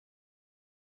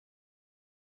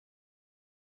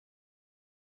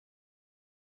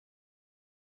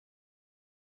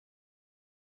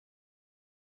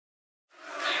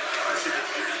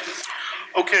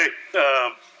Okay,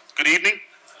 good evening.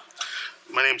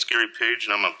 My name is Gary Page,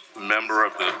 and I'm a member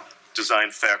of the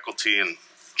design faculty and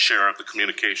chair of the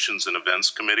Communications and Events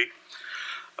Committee.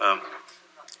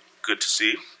 Good to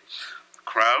see the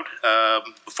crowd.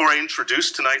 Before I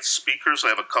introduce tonight's speakers, I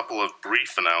have a couple of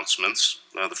brief announcements.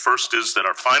 The first is that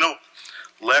our final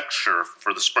lecture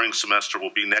for the spring semester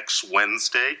will be next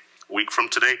Wednesday, a week from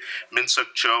today. Min-Suk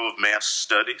Cho of Mass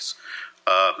Studies,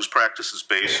 whose practice is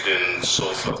based in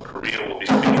Seoul, South Korea, will be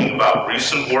speaking about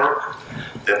recent work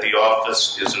that the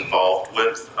office is involved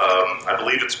with. I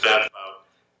believe it's been about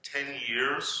 10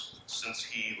 years since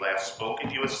he last spoke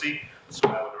at USC, so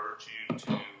I would urge you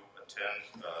to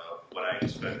attend what I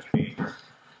expect to be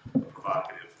a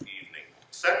provocative evening.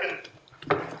 Second,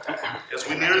 as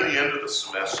we near the end of the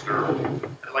semester,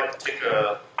 I'd like to take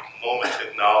a moment to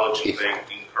acknowledge and thank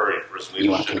Dean Curry for his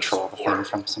leadership and support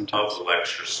of the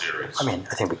lecture series. I mean,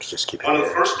 I think we could just keep it. One of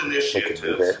the first initiatives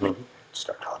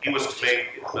he was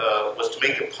to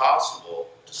make it possible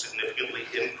to significantly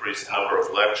increase the number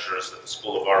of lectures that the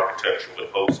School of Architecture would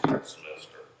host each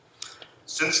semester.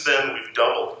 Since then, we've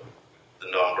doubled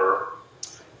the number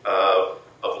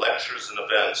of lectures and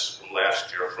events from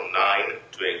last year, from 9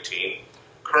 to 18.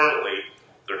 Currently,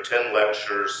 there are 10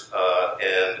 lectures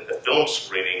and a film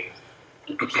screening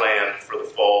planned for the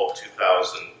fall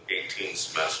 2018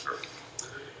 semester.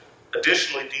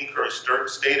 Additionally, Dean Curry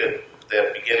stated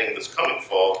that beginning this coming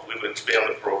fall, we would expand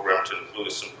the program to include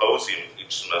a symposium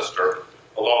each semester,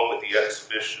 along with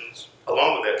exhibitions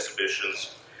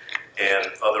and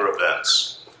other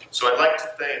events. So I'd like to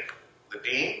thank the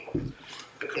Dean,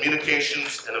 the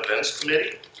Communications and Events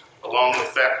Committee, along with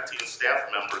faculty and staff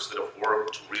members that have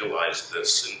worked to realize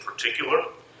this. In particular,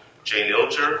 Jane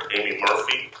Ilger, Amy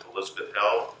Murphy, Elizabeth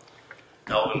L.,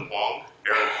 Elvin Wong,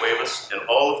 Aaron Cuevas, and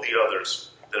all of the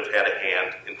others that have had a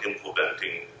hand in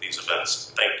implementing these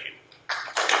events. Thank you.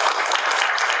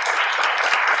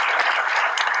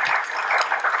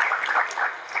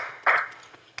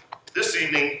 This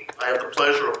evening, I have the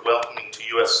pleasure of welcoming to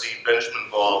USC Benjamin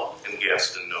Ball and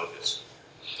Ball-Nogues.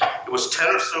 It was 10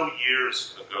 or so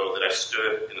years ago that I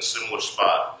stood in a similar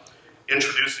spot,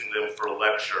 introducing them for a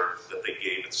lecture that they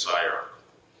gave at SCI-Arc.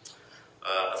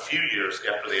 A few years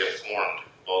after they had formed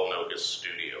Ball-Nogues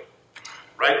Studio.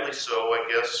 Rightly so, I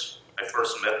guess, I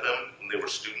first met them when they were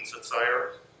students at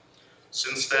SCI-Arc.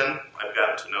 Since then, I've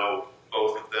gotten to know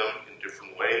both of them in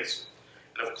different ways,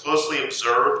 and have closely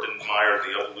observed and admired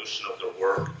the evolution of their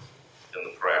work and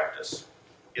the practice.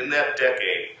 In that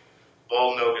decade,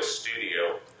 Ball-Nogues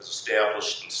Studio has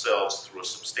established themselves through a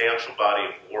substantial body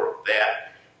of work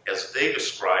that, as they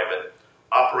describe it,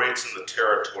 operates in the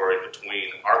territory between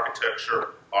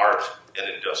architecture, art, and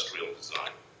industrial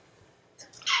design.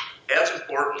 As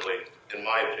importantly, in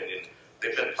my opinion,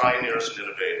 they've been pioneers and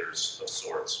innovators of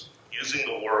sorts, using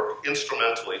the work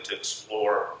instrumentally to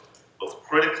explore, both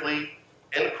critically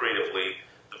and creatively,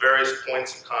 the various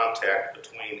points of contact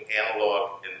between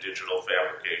analog and digital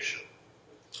fabrication.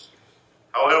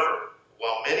 However,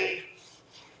 while many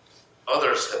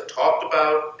others have talked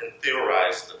about and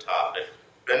theorized the topic,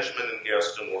 Benjamin and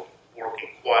Gaston were working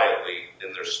quietly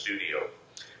in their studio,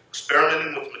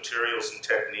 experimenting with materials and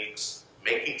techniques,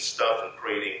 making stuff and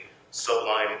creating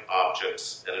sublime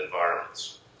objects and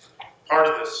environments. Part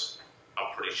of this,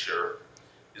 I'm pretty sure,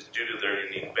 is due to their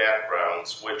unique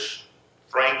backgrounds, which,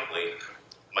 frankly,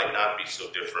 might not be so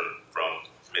different from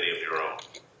many of your own.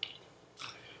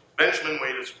 Benjamin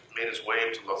made his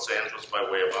way to Los Angeles by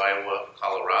way of Iowa and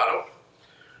Colorado,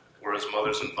 where his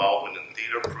mother's involvement in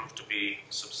theater proved to be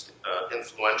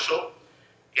influential.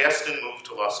 Gaston moved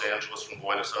to Los Angeles from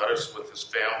Buenos Aires with his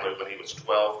family when he was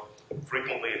 12,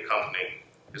 frequently accompanying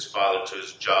his father to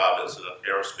his job as an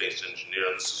aerospace engineer,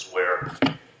 and this is where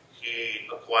he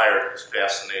acquired his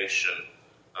fascination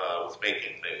with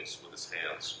making things with his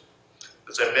hands.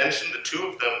 As I mentioned, the two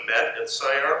of them met at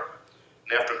SCI-Arc,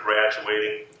 and after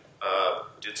graduating,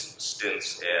 did some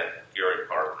stints at Gary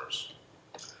Partners.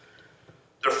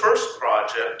 Their first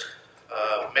project,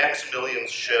 Maximilian's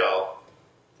Shell,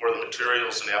 for the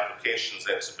Materials and Applications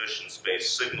exhibition space,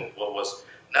 signaled what was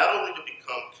not only to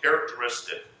become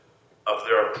characteristic of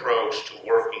their approach to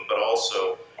working, but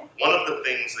also one of the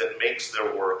things that makes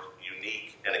their work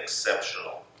unique and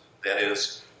exceptional. That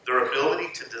is, their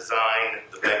ability to design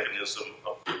the mechanism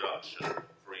of production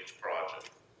for each project.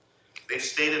 They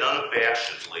stated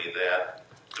unabashedly that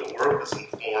the work is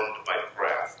informed by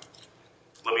craft.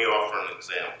 Let me offer an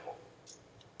example.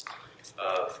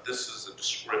 This is a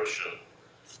description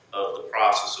of the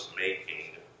process of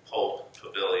making Pulp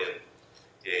Pavilion,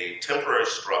 a temporary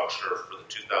structure for the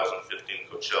 2015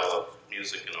 Coachella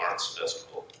Music and Arts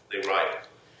Festival. They write,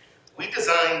 We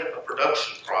designed a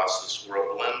production process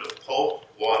where a blend of pulp,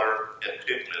 water, and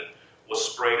pigment was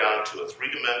sprayed onto a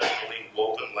three-dimensionally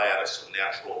woven lattice of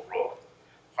natural growth,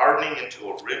 hardening into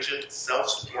a rigid,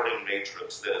 self-supporting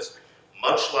matrix that is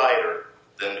much lighter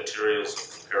than materials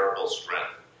of comparable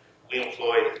strength. We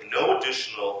employed no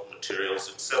additional materials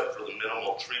except for the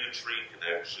minimal tree-to-tree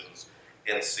connections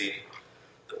and seating.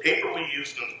 The paper we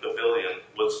used in the pavilion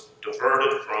was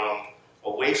diverted from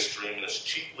a waste stream and is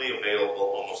cheaply available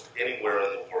almost anywhere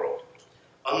in the world.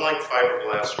 Unlike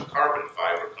fiberglass or carbon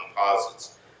fiber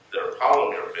composites that are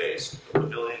polymer-based, the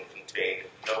pavilion contained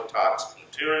no toxic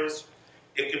materials.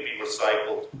 It could be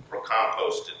recycled or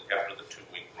composted after the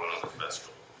 2-week run of the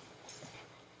festival.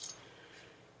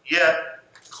 Yet,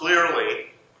 clearly,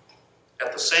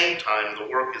 at the same time, the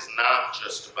work is not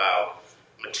just about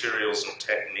materials and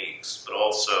techniques, but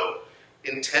also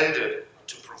intended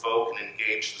to provoke and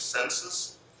engage the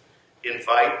senses,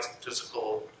 invite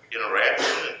physical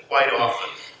interaction, and quite often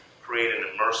create an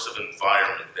immersive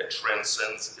environment that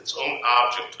transcends its own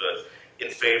objecthood in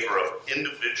favor of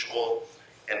individual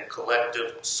and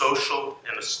collective social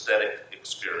and aesthetic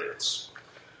experience.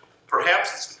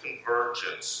 Perhaps it's the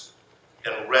convergence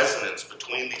and resonance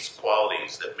between these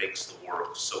qualities that makes the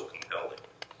work so compelling.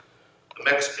 The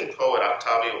Mexican poet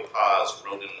Octavio Paz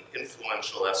wrote an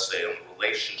influential essay on the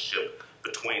relationship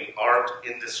between art,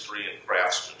 industry, and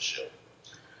craftsmanship.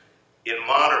 In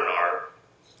modern art,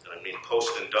 and I mean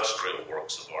post-industrial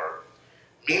works of art,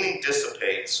 meaning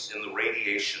dissipates in the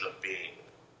radiation of being.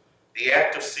 The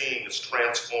act of seeing is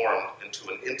transformed into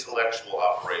an intellectual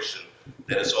operation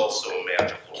that is also a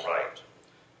magical rite.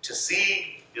 To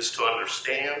see is to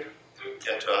understand,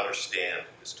 and to understand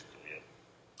is to commune.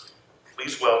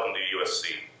 Please welcome to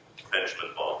USC,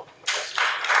 Benjamin Ball.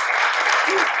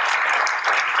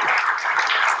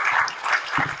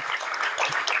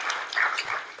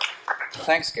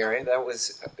 Thanks, Gary. That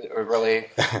was a really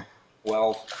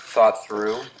well thought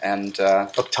through and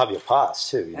Octavio Paz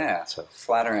too. Yeah, so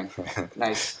flattering,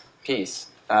 nice piece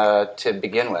to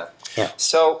begin with. Yeah.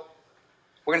 So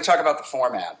we're going to talk about the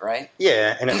format, right?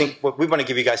 Yeah, and I think what we want to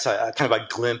give you guys a kind of a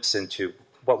glimpse into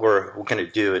what we're going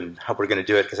to do and how we're going to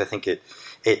do it, because I think it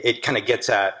kind of gets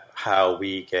at how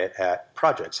we get at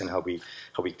projects and how we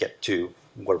get to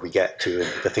where we get to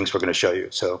and the things we're going to show you.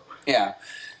 So yeah.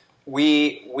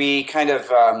 We kind of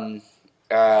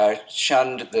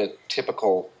shunned the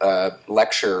typical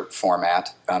lecture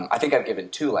format. I think I've given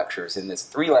 3 lectures in this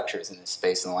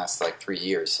space in the last 3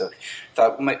 years. So I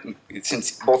thought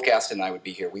since both Gaston and I would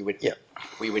be here, we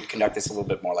would conduct this a little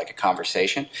bit more like a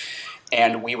conversation,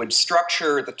 and we would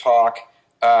structure the talk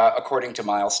according to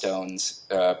milestones,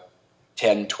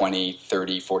 10, 20,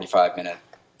 30, 45 minute,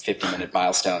 50-minute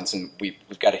milestones, and we've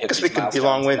got to hit these milestones. Because we can be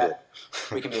long-winded.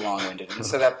 We can be long-winded, and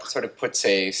so that sort of puts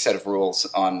a set of rules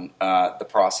on the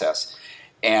process.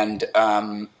 And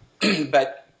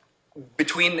but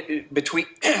between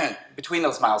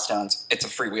those milestones, it's a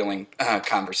freewheeling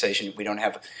conversation. We don't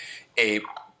have a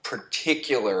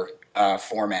particular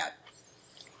format,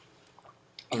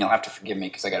 and you'll have to forgive me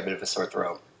because I got a bit of a sore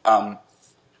throat.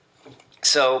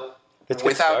 So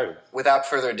without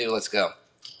further ado, let's go.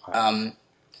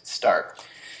 Start.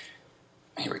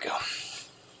 Here we go.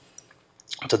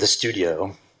 So the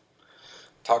studio.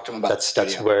 Talk to them about the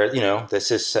studio. That's where,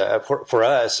 this is, for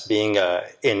us, being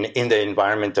in the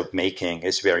environment of making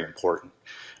is very important.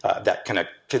 That kind of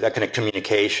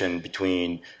communication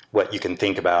between what you can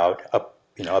think about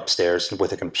upstairs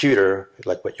with a computer,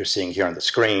 like what you're seeing here on the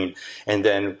screen, and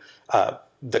then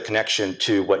the connection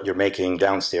to what you're making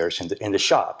downstairs in the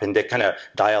shop, and the kind of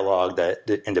dialogue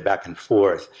in the back and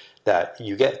forth that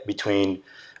you get between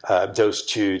those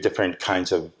two different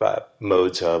kinds of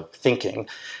modes of thinking.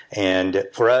 And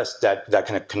for us, that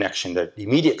kind of connection, that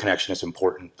immediate connection, is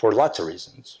important for lots of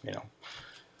reasons,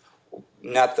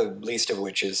 Not the least of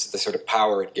which is the sort of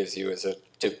power it gives you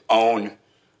to own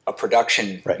a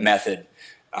production method,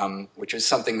 which is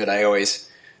something that I always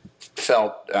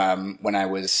felt when I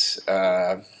was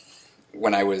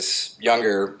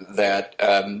younger, that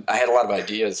I had a lot of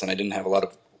ideas and I didn't have a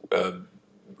lot of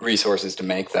resources to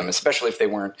make them, especially if they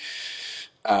weren't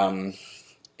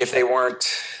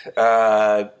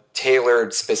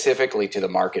tailored specifically to the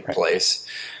marketplace,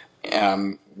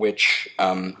 which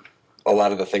a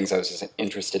lot of the things I was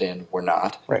interested in were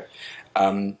not. Right.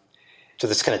 So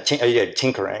this kind of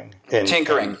tinkering and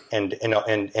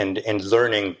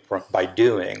learning by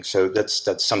doing. So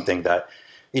that's something that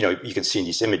you can see in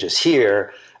these images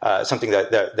here, something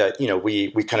that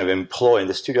we kind of employ in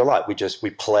the studio a lot. We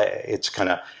play. It's kind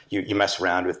of, you mess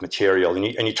around with material and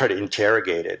you try to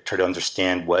interrogate it, try to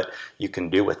understand what you can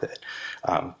do with it.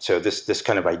 So this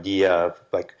kind of idea of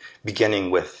like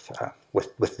beginning with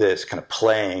this kind of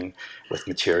playing with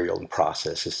material and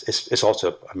process is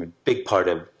also, I mean, a big part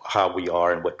of how we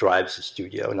are and what drives the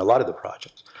studio and a lot of the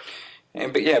projects.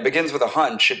 But yeah, it begins with a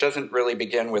hunch. It doesn't really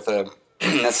begin with a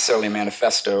necessarily a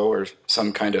manifesto or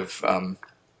some kind of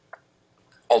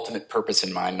ultimate purpose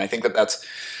in mind. And I think that's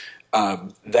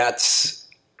one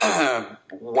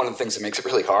of the things that makes it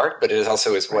really hard, but it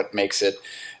also is what makes it.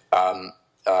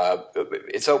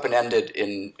 It's open-ended.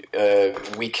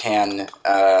 We can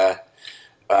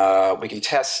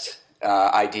test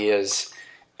ideas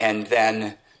and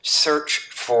then search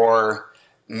for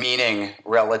meaning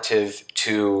relative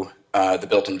to the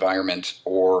built environment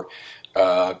or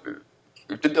the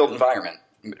built environment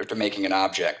to making an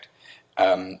object.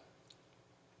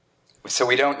 So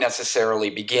we don't necessarily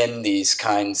begin these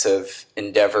kinds of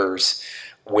endeavors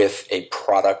with a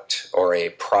product or a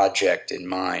project in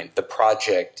mind. The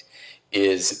project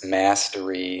is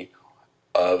mastery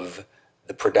of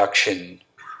the production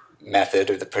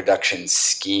method or the production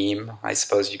scheme, I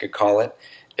suppose you could call it,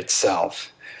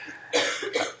 itself.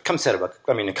 It comes out of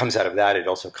that. It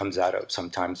also comes out of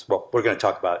sometimes, well, we're going to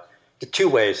talk about the two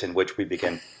ways in which we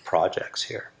begin projects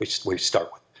here. We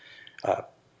start with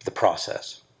the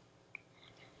process.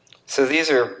 So these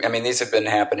have been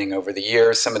happening over the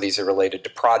years. Some of these are related to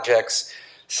projects.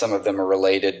 Some of them are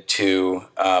related to,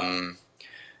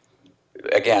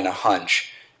 again, a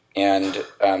hunch. And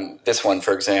this one,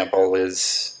 for example,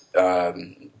 is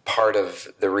part of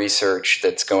the research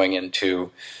that's going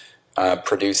into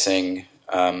producing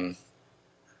the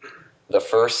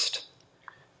first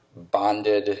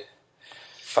bonded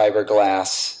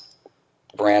fiberglass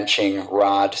branching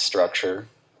rod structure,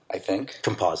 I think.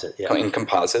 Composite, yeah. In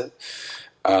composite.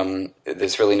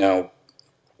 There's really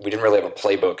we didn't really have a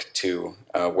playbook to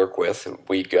work with.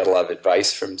 We got a lot of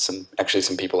advice from some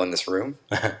people in this room.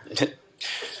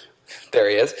 There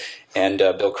he is. And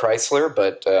Bill Chrysler,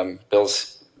 but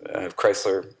Bill's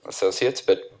Chrysler Associates,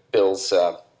 but Bill's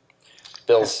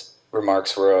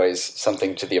remarks were always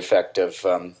something to the effect of,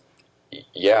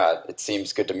 yeah, it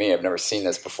seems good to me. I've never seen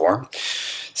this before.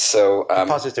 So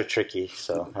composites are tricky,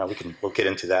 so we'll get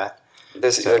into that.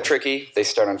 They're tricky. They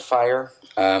start on fire.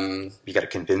 You got to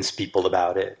convince people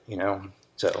about it,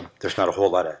 So there's not a whole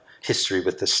lot of history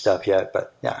with this stuff yet,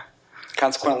 but yeah.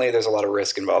 Consequently, there's a lot of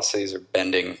risk involved. So these are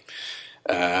bending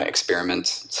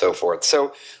experiments, and so forth.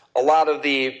 So a lot of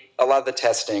the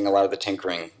testing, a lot of the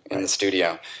tinkering in the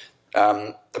studio.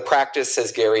 The practice,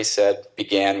 as Gary said,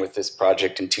 began with this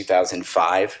project in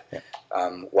 2005,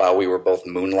 while we were both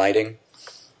moonlighting.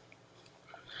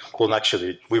 Well,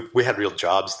 actually, we had real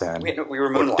jobs then. We were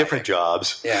moonlighting. Different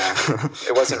jobs. Yeah,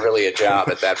 it wasn't really a job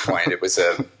at that point. It was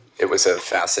a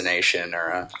fascination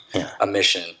or a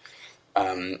mission.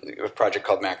 A project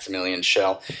called Maximilian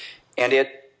Schell, and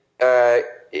it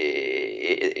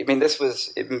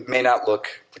may not look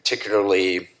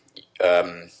particularly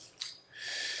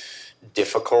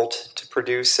difficult to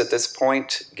produce at this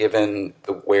point, given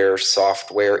where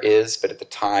software is, but at the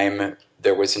time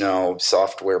there was no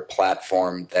software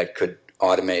platform that could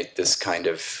automate this kind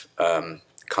of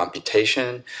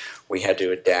computation. We had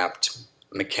to adapt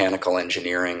mechanical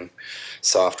engineering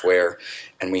software,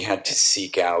 and we had to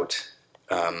seek out,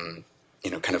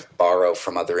 kind of borrow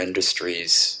from other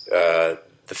industries the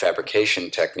fabrication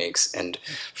techniques and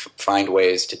find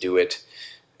ways to do it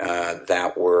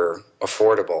that were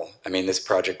affordable. I mean, this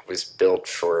project was built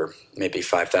for maybe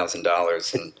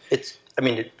 $5,000.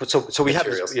 So we have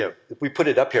this, we put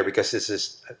it up here because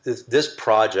this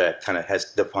project kind of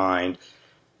has defined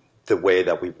the way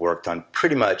that we've worked on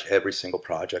pretty much every single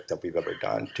project that we've ever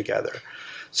done together.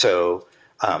 So,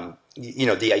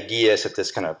 the ideas that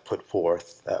this kind of put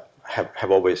forth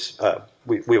have always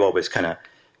we've always kind of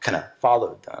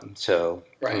followed them. So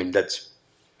right. I mean that's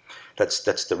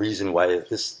the reason why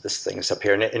this thing is up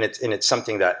here, and it's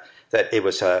something that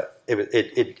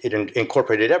it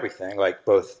incorporated everything, like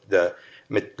both the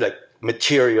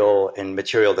material and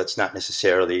material that's not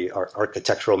necessarily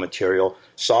architectural material,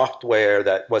 software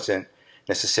that wasn't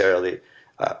necessarily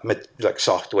like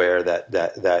software that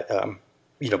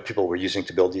people were using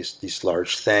to build these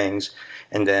large things,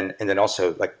 and then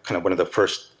also like kind of one of the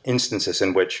first instances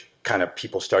in which kind of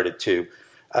people started to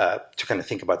kind of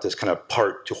think about this kind of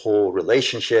part to whole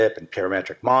relationship and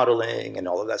parametric modeling and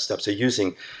all of that stuff. So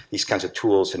using these kinds of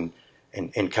tools and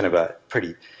in kind of a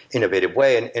pretty innovative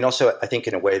way, and also I think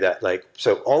in a way that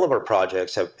so all of our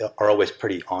projects are always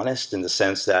pretty honest in the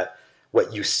sense that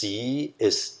what you see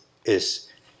is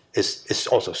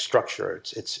also structure.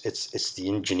 It's the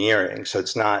engineering, so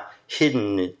it's not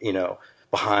hidden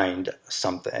behind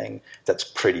something that's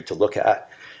pretty to look at.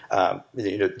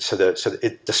 So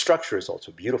the structure is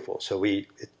also beautiful. So they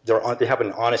have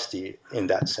an honesty in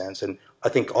that sense, and I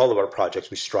think all of our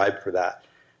projects we strive for that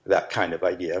kind of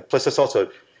idea. Plus, it's also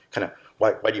kind of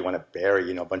why do you want to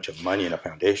bury a bunch of money in a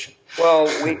foundation? Well,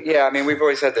 we've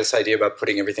always had this idea about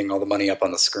putting all the money up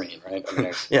on the screen, right?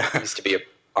 I used to be an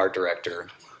art director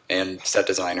and set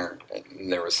designer,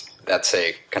 and that's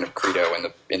a kind of credo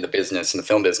in the business, in the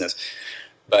film business.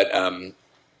 But I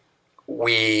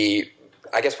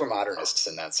guess we're modernists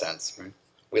in that sense. Right?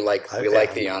 We like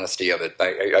the honesty of it.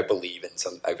 I believe in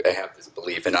I have this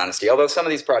belief in honesty. Although some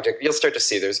of these projects, you'll start to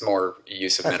see there's more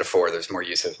use of metaphor. There's more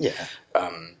use of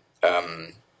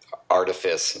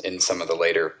artifice in some of the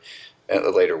later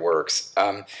works.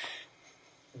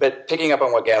 But picking up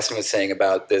on what Gaston was saying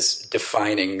about this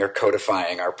defining or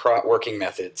codifying our working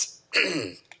methods,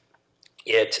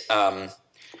 it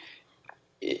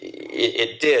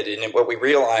did, and what we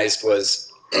realized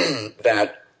was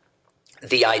that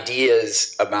the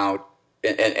ideas about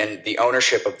and the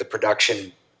ownership of the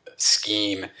production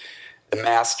scheme, the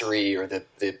mastery or the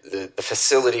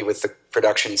facility with the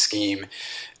production scheme,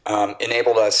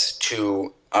 enabled us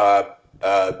to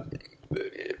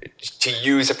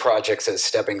use the projects as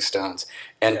stepping stones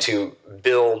and to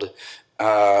build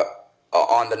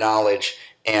on the knowledge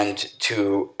and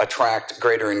to attract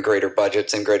greater and greater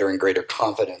budgets and greater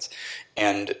confidence.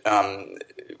 And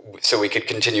so we could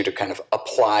continue to kind of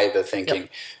apply the thinking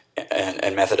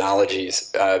and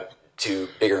methodologies to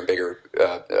bigger and bigger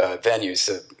venues.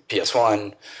 So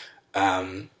PS1,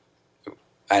 I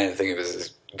didn't think it was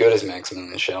as good as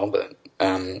Maximilian Schell, but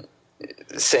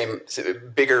same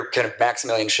bigger kind of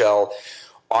Maximilian Schell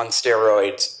on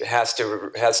steroids has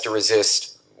to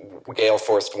resist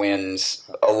gale-forced winds,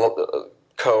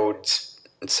 codes,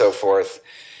 and so forth.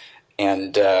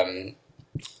 And that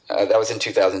was in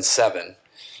 2007.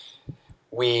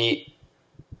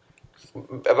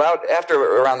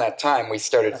 Around that time, we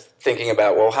started thinking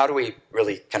about, well, how do we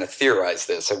really kind of theorize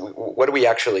this? What are we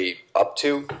actually up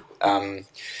to?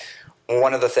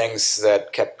 One of the things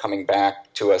that kept coming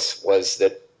back to us was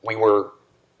that we were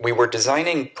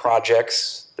designing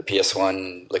projects, the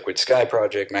PS1 Liquid Sky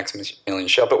project, Maximilian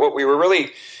Schell, but what we were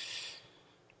really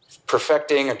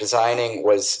perfecting or designing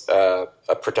was a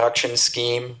production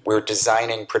scheme. We were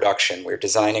designing production. We were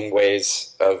designing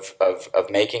ways of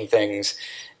making things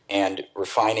and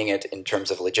refining it in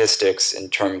terms of logistics, in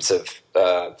terms of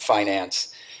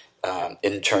finance,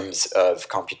 in terms of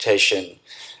computation,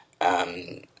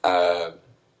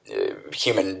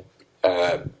 human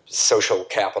social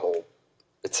capital,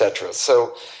 etc.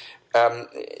 So I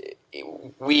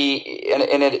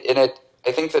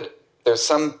think that there's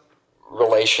some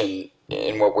relation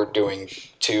in what we're doing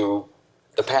to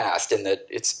the past, in that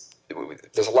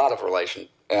there's a lot of relation.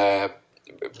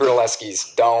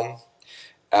 Brunelleschi's Dome.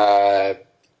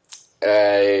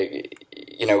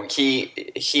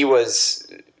 He was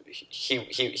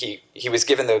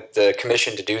given the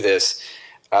commission to do this,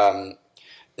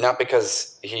 not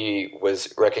because he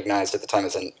was recognized at the time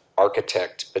as an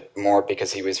architect, but more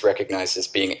because he was recognized as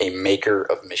being a maker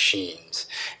of machines.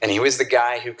 And he was the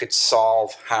guy who could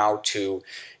solve how to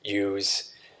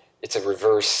use, it's a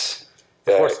reverse...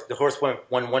 The horse went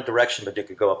one direction, but they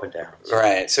could go up and down. So,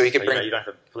 right, so he could bring... You don't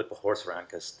have to flip a horse around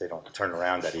because they don't turn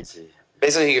around that easy.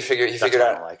 Basically, he figured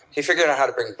out how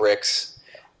to bring bricks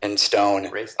and stone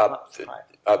up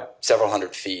several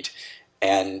hundred feet.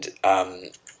 And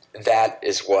that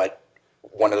is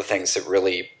one of the things that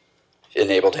really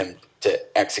enabled him to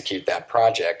execute that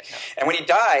project. Yeah. And when he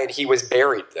died, he was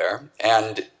buried there.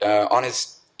 And on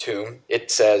his tomb, it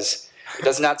does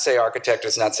not say architect, it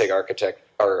does not say architect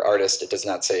or artist, it does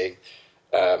not say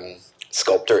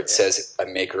sculptor, it says a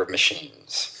maker of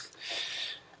machines.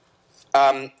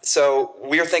 So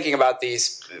we're thinking about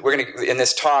these. In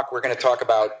this talk, we're going to talk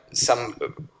about sometimes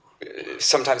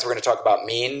we're going to talk about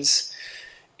means,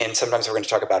 and sometimes we're going to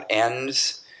talk about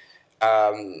ends.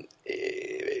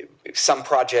 Some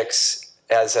projects,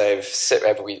 as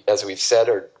we've said,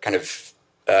 are kind of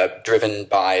driven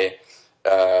by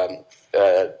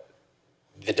the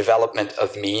development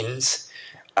of means,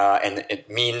 and it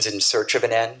means in search of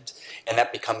an end, and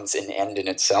that becomes an end in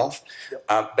itself. Yep.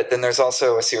 But then there's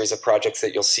also a series of projects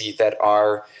that you'll see that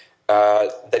are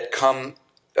that come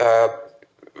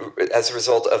as a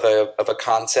result of a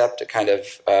concept, a kind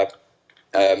of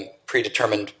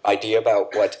predetermined idea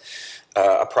about what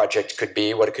a project could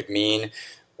be, what it could mean,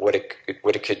 what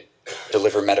it could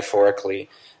deliver metaphorically,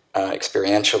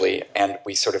 experientially, and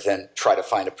we sort of then try to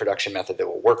find a production method that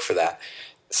will work for that.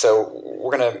 So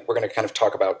we're gonna kind of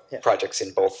talk about projects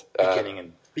in both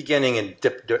beginning in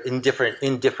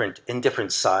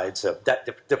different sides of that,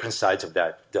 different sides of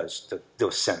that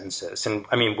those sentences. And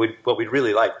I mean, what we'd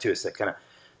really like too is the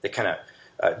kind of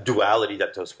duality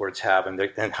that those words have,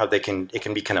 and how it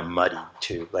can be kind of muddy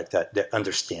too, like the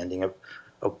understanding of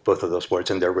both of those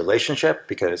words and their relationship,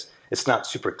 because it's not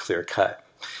super clear cut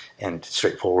and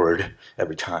straightforward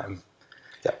every time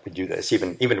that we do this.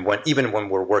 Even when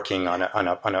we're working on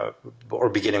a or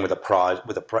beginning with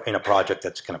in a project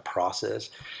that's kind of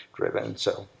process driven.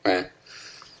 So right.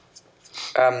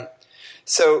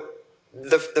 So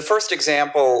the first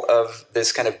example of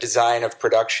this kind of design of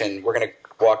production, we're going to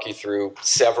walk you through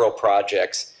several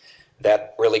projects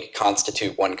that really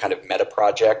constitute one kind of meta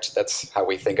project. That's how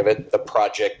we think of it. The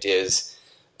project is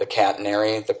the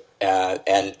catenary, and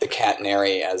the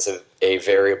catenary as a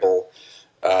variable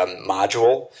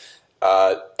module,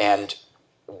 and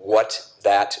what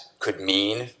that could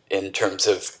mean in terms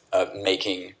of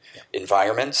making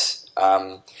environments.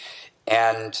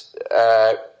 And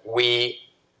we,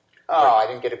 I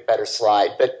didn't get a better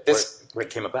slide, but this where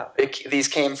it came about. These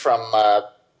came from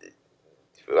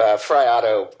Frei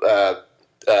Otto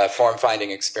form finding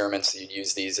experiments. You'd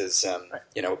use these as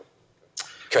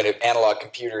kind of analog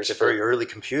computers. It's a very early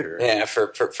computer. Yeah,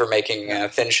 for making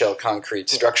thin shell concrete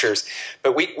structures.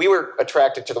 But we were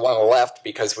attracted to the one on the left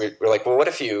because we were like, well, what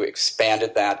if you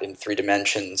expanded that in 3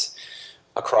 dimensions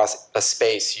across a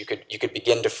space? You could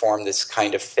begin to form this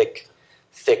kind of thick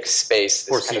space,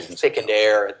 this kind of thickened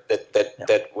air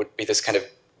that would be this kind of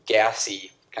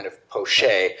gassy kind of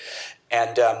poche.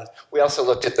 And we also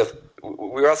looked at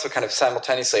we were also kind of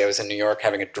simultaneously, I was in New York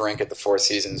having a drink at the Four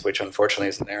Seasons, which unfortunately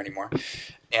isn't there anymore.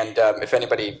 And if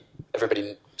everybody,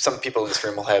 some people in this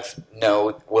room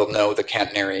will know the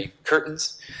catenary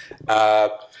curtains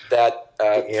that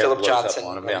Philip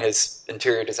Johnson and his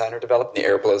interior designer developed, and the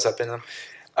air blows up in them.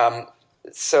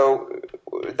 So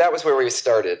that was where we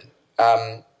started.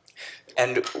 And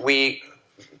we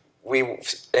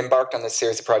embarked on this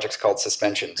series of projects called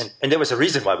Suspensions. And there was a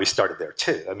reason why we started there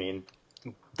too. I mean,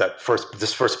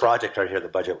 this first project right here, the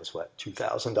budget was what,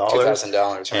 $2,000? $2,000,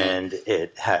 right. And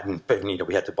it hadn't, but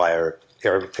we had to buy our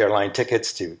airline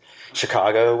tickets to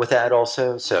Chicago with that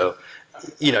also. So,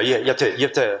 you get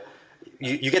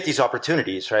these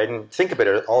opportunities, right? And think of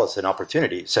it all as an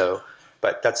opportunity. So,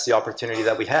 but that's the opportunity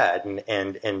that we had,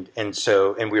 and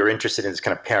so we were interested in this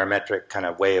kind of parametric kind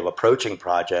of way of approaching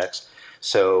projects.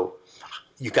 So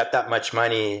you got that much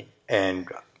money, and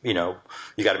you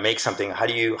got to make something. How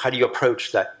do you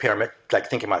approach that like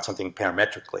thinking about something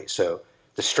parametrically? So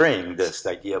the string, this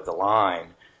idea of the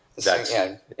line, that's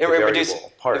the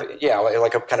variable part. Yeah,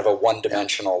 like a kind of a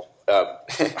one-dimensional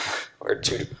or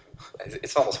two.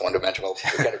 It's almost one-dimensional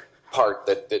kind of part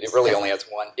that it really only has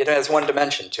one. It has one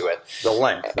dimension to it. The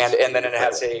length, and then it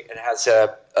has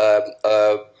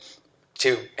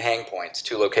two hang points,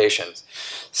 2 locations.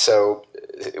 So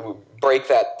break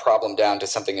that problem down to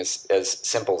something as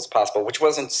simple as possible, which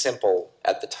wasn't simple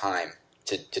at the time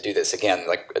to do this. Again,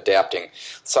 like adapting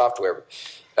software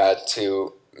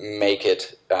to make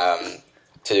it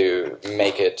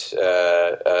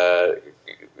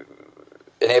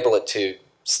enable it to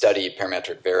study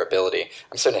parametric variability.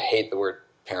 I'm starting to hate the word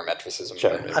parametricism.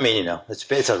 Sure. I mean,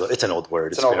 it's an old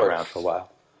word. It's been around for a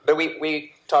while. But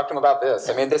we talked to him about this.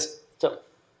 I mean, this.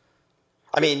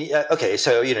 Okay,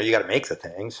 so you got to make the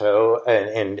thing. So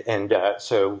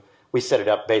so we set it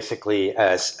up basically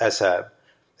as a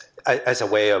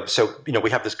way of,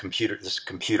 we have this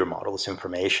computer model, this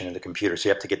information in the computer. So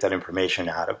you have to get that information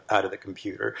out of the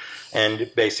computer,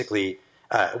 and basically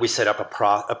we set up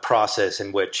a process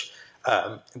in which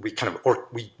we kind of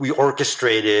we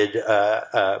orchestrated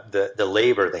the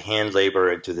labor, the hand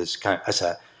labor, into this kind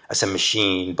of as a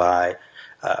machine by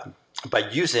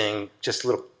using just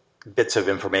little bits of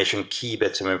information, key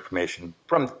bits of information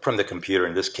from the computer.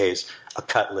 In this case, a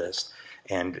cut list,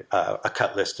 and a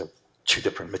cut list of 2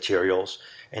 different materials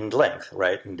and length,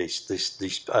 right? And these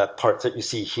parts that you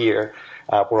see here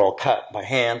were all cut by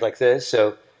hand like this.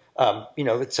 So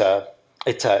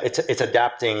it's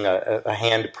adapting a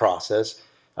hand process.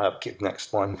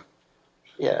 Next one,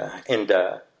 yeah, and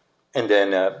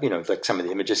then like some of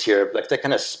the images here, like the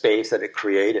kind of space that it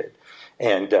created,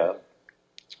 and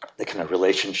the kind of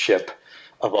relationship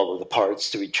of all of the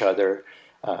parts to each other,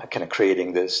 kind of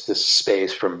creating this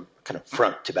space from kind of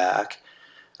front to back,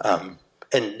 and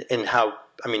how,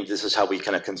 this is how we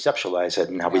kind of conceptualize it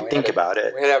and how we think about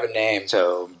it. We have a name.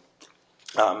 So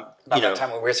About that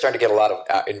time, we were starting to get a lot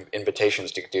of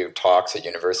invitations to do talks at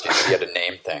universities. So you had to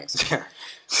name things.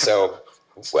 So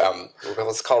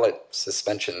let's call it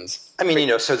suspensions. I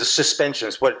mean, so the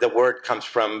suspensions, what the word comes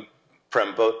from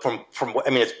both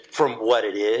it's from what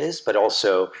it is, but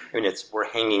also, we're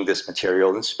hanging this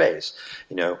material in space,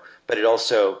 but it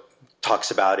also talks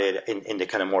about it in the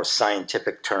kind of more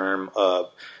scientific term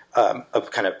of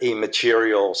kind of a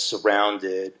material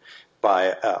surrounded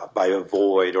by a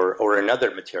void or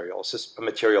another material, a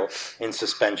material in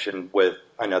suspension with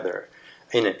another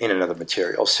in another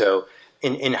material. So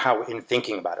in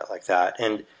thinking about it like that,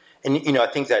 and I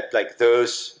think that like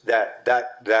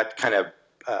that kind of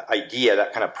idea,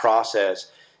 that kind of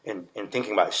process in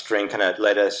thinking about string kind of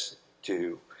led us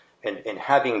to, and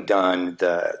having done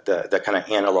the kind of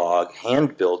analog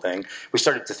hand building, we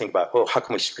started to think about, how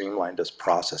can we streamline this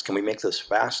process? Can we make this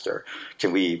faster?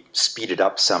 Can we speed it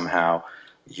up somehow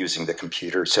using the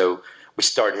computer? So we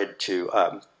started to...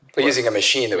 using a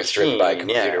machine that was driven by a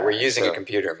computer. Yeah, we're using a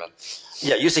computer, but...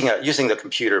 Yeah, using the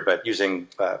computer, but using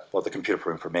the computer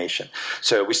for information.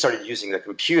 So we started using the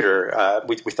computer.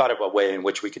 We thought of a way in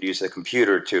which we could use the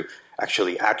computer to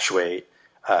actually actuate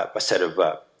a set of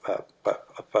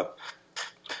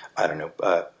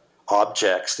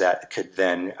objects that could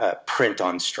then print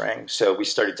on string. So we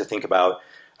started to think about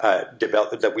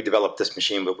we developed this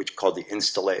machine, which we called the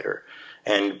installator.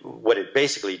 And what it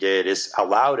basically did is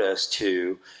allowed us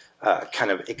to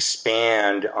kind of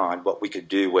expand on what we could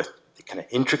do with the kind of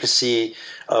intricacy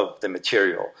of the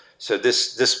material. So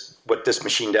what this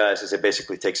machine does is it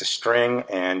basically takes a string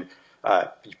and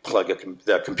you plug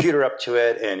the computer up to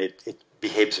it, and it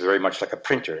behaves very much like a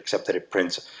printer, except that it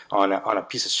prints on a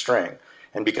piece of string.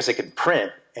 And because it can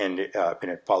print and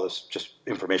it follows just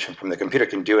information from the computer,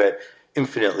 can do it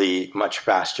infinitely much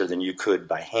faster than you could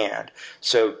by hand.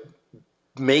 So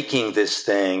making this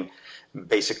thing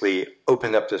basically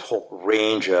opened up this whole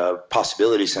range of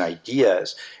possibilities and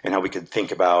ideas and how we could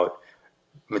think about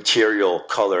material,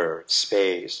 color,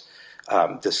 space,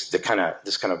 this kind of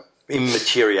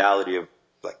immateriality of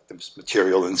like this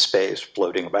material in space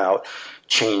floating about,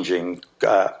 changing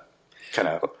kind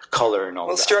of color and all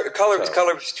that.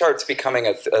 Color starts becoming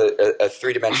a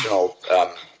three-dimensional.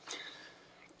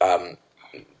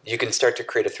 You can start to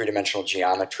create a three-dimensional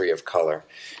geometry of color,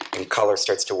 and color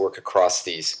starts to work across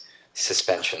these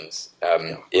suspensions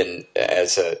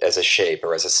as a shape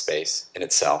or as a space in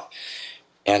itself,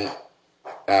 and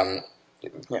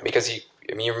because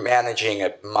you're managing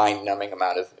a mind-numbing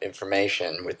amount of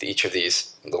information with each of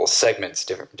these little segments,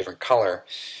 different color.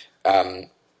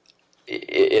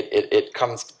 It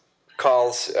calls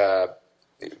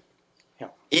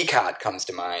ECOT comes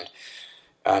to mind.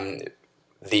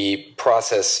 The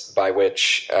process by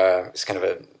which is kind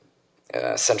of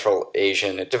a Central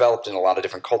Asian. It developed in a lot of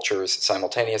different cultures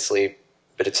simultaneously,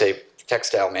 but it's a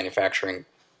textile manufacturing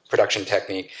production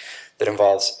technique that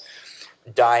involves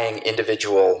dyeing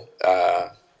individual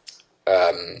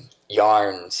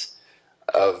yarns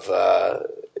of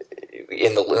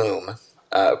in the loom,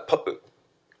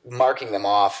 marking them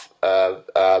off,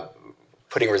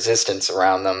 putting resistance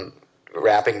around them,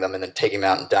 wrapping them, and then taking them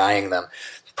out and dyeing them,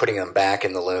 putting them back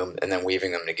in the loom, and then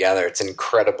weaving them together. It's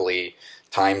incredibly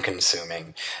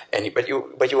time-consuming, but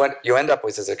you end up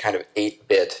with as a kind of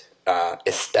 8-bit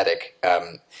aesthetic.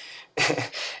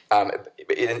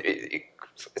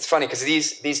 It's funny because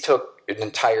these took an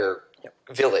entire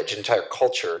village, an entire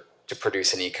culture to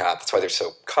produce an ECOT. That's why they're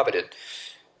so coveted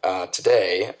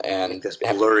today. And just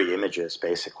blurry images,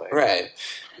 basically. Right.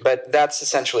 But that's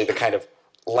essentially the kind of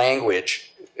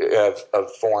language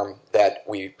of form that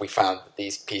we found that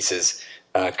these pieces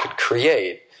could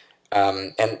create.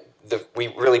 And we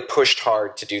really pushed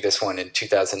hard to do this one in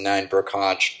 2009. Brooke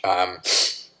Hodge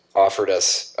offered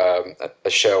us a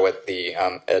show at the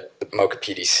MoCA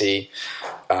PDC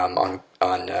on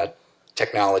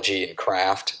technology and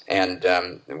craft, and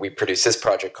we produced this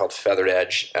project called Feathered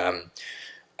Edge.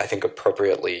 I think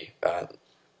appropriately,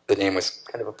 the name was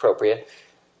kind of appropriate,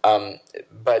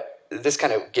 but this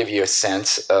kind of give you a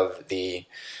sense of the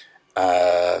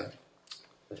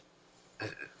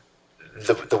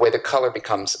way the color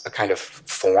becomes a kind of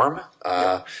form.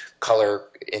 Color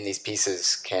in these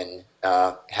pieces can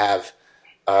have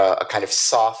a kind of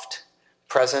soft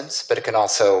presence, but it can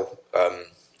also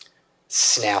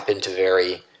snap into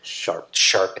very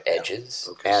sharp edges.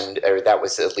 And that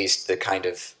was at least the kind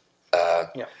of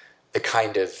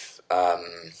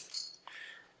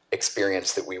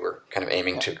experience that we were kind of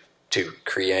aiming to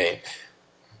create.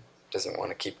 Doesn't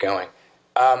want to keep going.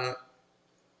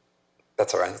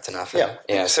 That's all right. That's enough.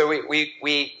 Yeah. So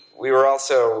we were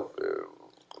also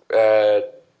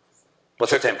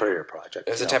Was a temporary project.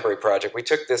 It was a temporary project. We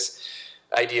took this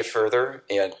idea further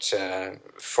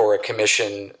for a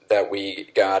commission that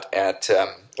we got at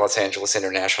Los Angeles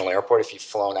International Airport. If you've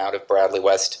flown out of Bradley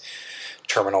West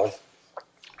Terminal,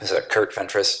 it was a Kurt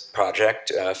Ventris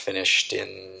project, finished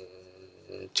in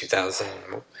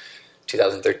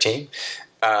 2013.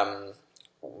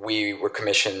 We were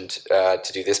commissioned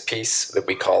to do this piece that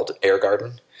we called Air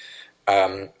Garden.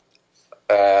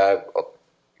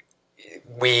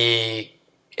 We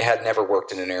had never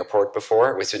worked in an airport before.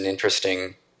 It was an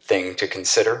interesting thing to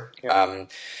consider,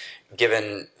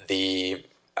 given the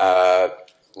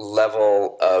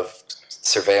level of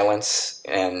surveillance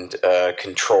and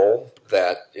control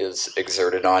that is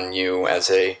exerted on you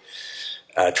as a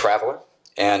traveler.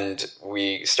 And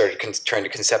we started trying to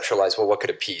conceptualize, well, what could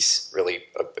a piece really,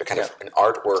 a kind of an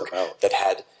artwork that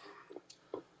had,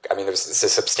 I mean, there's a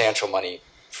substantial money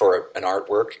for an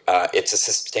artwork. It's a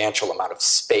substantial amount of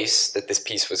space that this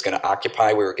piece was going to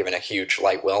occupy. We were given a huge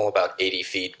light well, about 80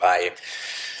 feet by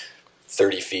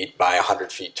 30 feet by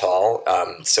 100 feet tall.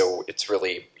 So it's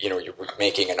really, you're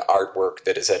making an artwork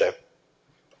that is at a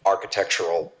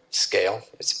architectural scale.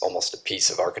 It's almost a piece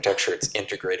of architecture. It's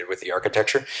integrated with the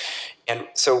architecture. And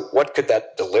so what could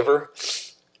that deliver?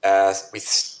 We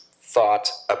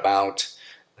thought about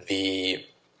the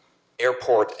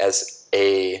airport as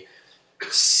a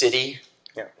city,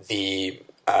 the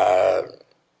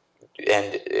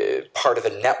part of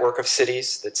the network of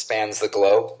cities that spans the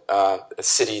globe, a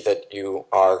city that you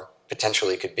are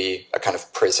potentially could be a kind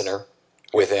of prisoner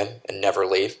within and never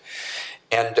leave.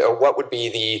 And what would be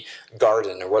the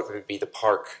garden, or what would be the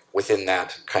park within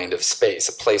that kind of space?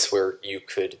 A place where you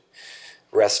could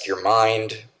rest your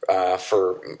mind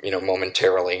for,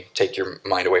 momentarily, take your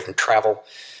mind away from travel,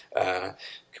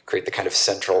 create the kind of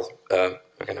central,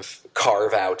 kind of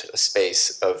carve out a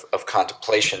space of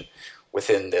contemplation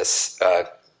within this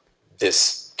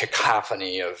this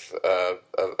cacophony of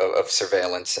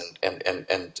surveillance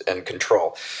and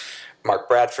control. Mark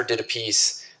Bradford did a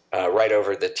piece right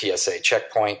over the TSA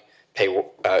checkpoint.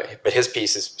 But his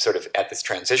piece is sort of at this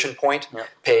transition point. Yeah.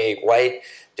 Pei White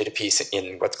did a piece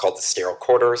in what's called the sterile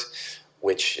corridors,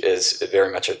 which is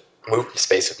very much a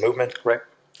space of movement. Right.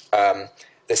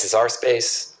 This is our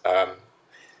space,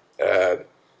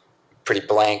 pretty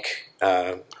blank,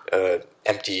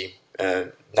 empty,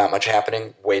 not much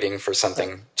happening, waiting for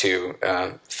something to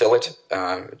fill it,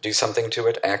 do something to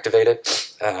it, activate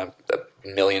it.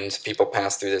 Millions of people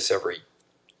pass through this every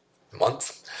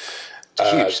month. It's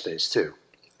a huge space too.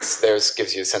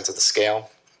 Gives you a sense of the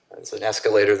scale. There's an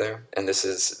escalator there, and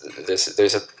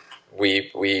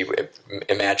we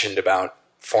imagined about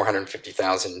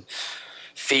 450,000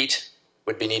 feet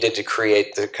would be needed to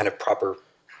create the kind of proper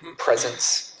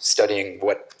presence, studying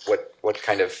what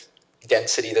kind of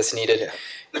density this needed.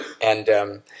 Yeah. And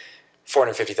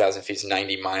 450,000 feet is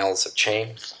 90 miles of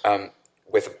chain.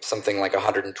 With something like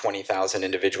 120,000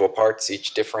 individual parts,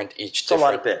 each different, it's a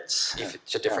lot of bits.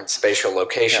 Each a different spatial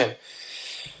location. Yeah.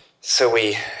 So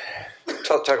we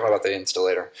talk about the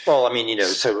installator. Well, I mean,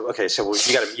 so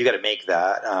you got to make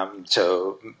that.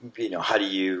 So how do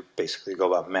you basically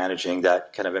go about managing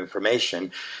that kind of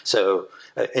information? So,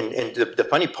 and the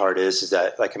funny part is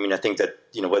that, like, I mean, I think that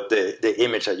what the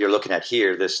image that you're looking at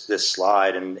here, this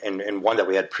slide, and one that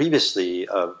we had previously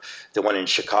of the one in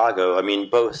Chicago. I mean,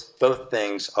 both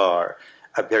things are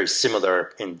very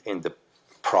similar in the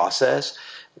process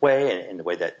way and the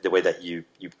way that you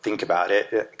think about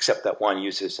it, except that one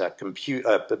uses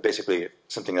basically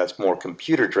something that's more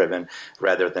computer driven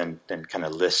rather than kind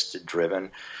of list driven.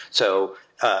 So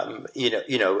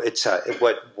it's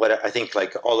what I think,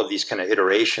 like, all of these kind of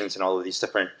iterations and all of these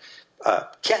different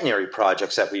catenary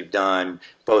projects that we've done,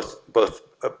 both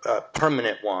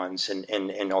permanent ones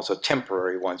and also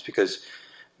temporary ones, because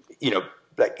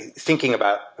like thinking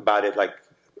about it like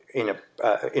in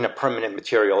a permanent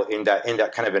material in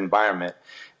that kind of environment,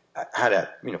 how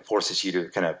that forces you to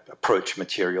kind of approach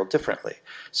material differently.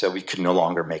 So we could no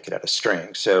longer make it out of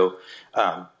string. So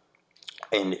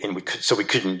we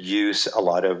couldn't use a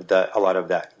lot of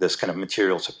this kind of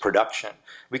materials of production.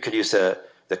 We could use the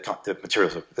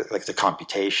materials of, like, the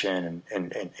computation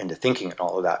and the thinking and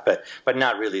all of that, but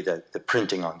not really the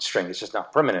printing on string. It's just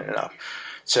not permanent enough.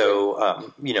 So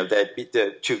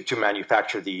to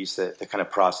manufacture these, the kind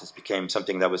of process became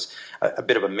something that was a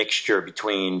bit of a mixture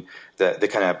between the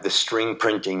kind of the string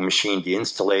printing machine, the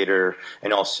installator,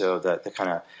 and also the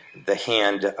kind of the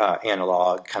hand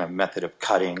analog kind of method of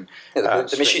cutting. Yeah,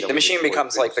 the machine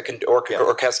becomes like the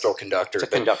orchestral conductor.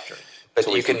 It's a conductor. But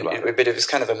but it was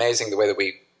kind of amazing the way that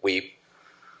we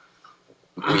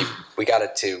got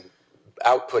it to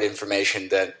output information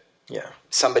that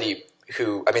somebody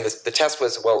who, I mean, the test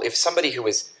was, well, if somebody who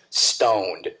was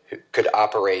stoned who could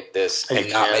operate this and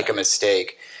not make a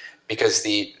mistake, because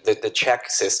the check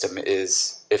system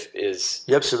is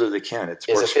you absolutely can. It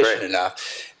is works efficient great.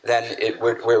 enough, then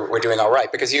we're doing all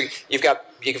right, because you've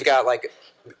got like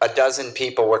a dozen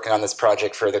people working on this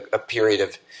project for a period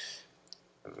of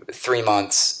 3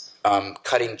 months,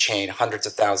 cutting chain, hundreds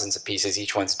of thousands of pieces.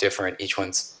 Each one's different. Each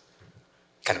one's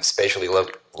kind of spatially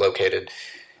located,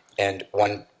 and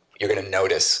you're going to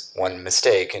notice one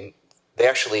mistake, and they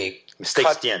actually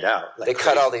stand out. They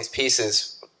cut all these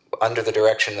pieces under the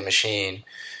direction of the machine,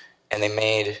 and they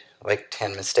made like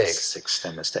 10 mistakes.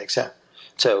 10 mistakes, yeah.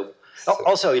 So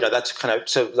also, that's kind of,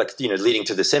 so like, leading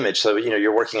to this image. So,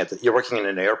 you're working in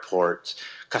an airport,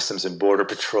 Customs and Border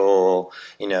Patrol,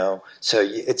 so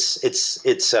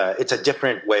it's a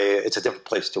different way, it's a different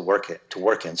place to work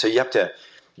in. So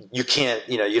you can't,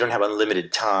 you don't have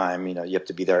unlimited time, you have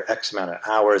to be there X amount of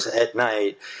hours at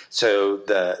night. So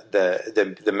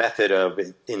the method of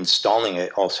installing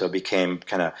it also became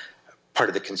kind of part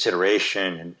of the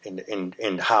consideration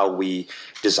in how we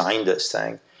designed this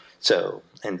thing. So,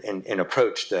 and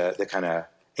approached the kind of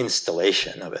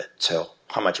installation of it. So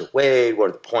how much it weighed,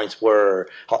 where the points were,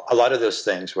 a lot of those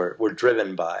things were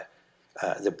driven by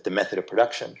the method of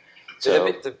production.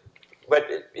 So, but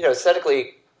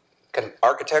aesthetically, kind of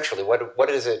architecturally, what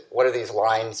is it? What do these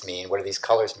lines mean? What do these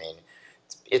colors mean?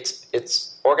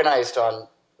 It's organized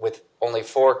with only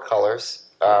 4 colors: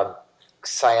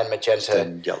 cyan, magenta,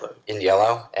 in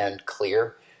yellow, and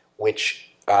clear,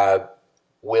 which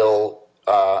will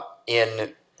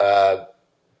in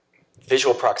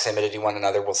visual proximity to one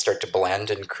another will start to blend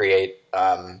and create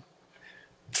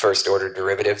first order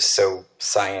derivatives. So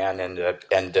cyan and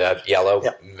yellow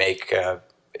make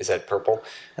is that purple?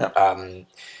 Yeah.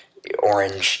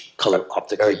 Orange, color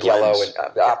optically yellow,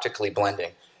 and optically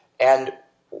blending. And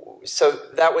so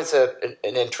that was an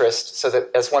interest. So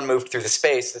that as one moved through the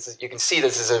space, you can see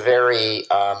this is a very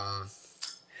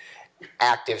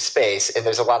active space, and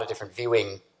there's a lot of different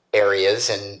viewing areas,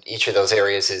 and each of those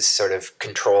areas is sort of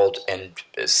controlled and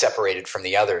separated from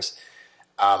the others.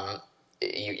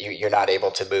 You're not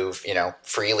able to move,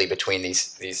 freely between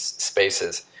these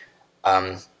spaces.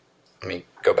 Let me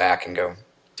go back and do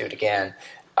it again.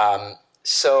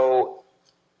 So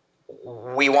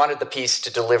we wanted the piece to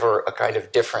deliver a kind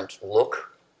of different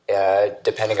look,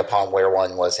 depending upon where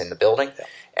one was in the building,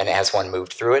 and as one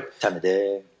moved through it. Time of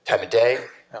day,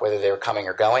 whether they were coming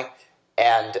or going,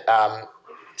 and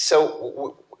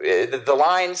so the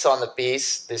lines on the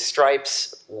piece, the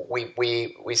stripes, we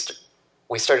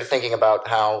started thinking about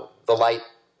how the light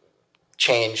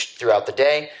changed throughout the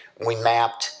day. We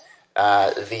mapped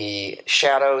the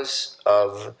shadows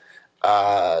of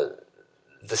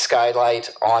the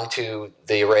skylight onto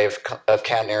the array of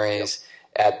catenaries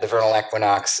at the vernal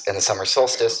equinox and the summer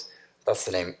solstice. That's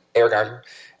the name, air garden.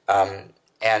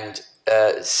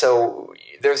 So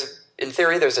in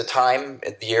theory, there's a time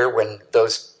in the year when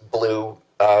those blue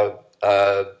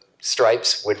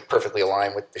stripes would perfectly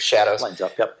align with the shadows lines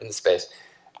up, in the space.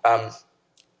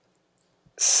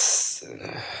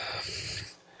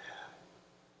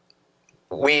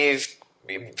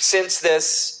 Since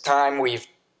this time, we've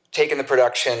taken the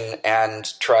production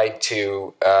and tried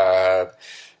to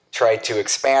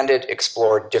expand it,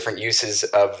 explore different uses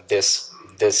of this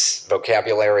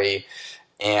vocabulary,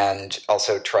 and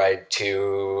also tried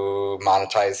to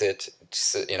monetize it,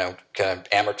 kind of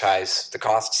amortize the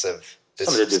costs of this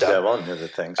stuff. Some of the other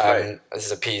things, right? This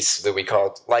is a piece that we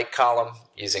called Light Column,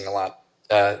 using a lot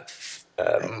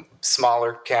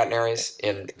smaller catenaries.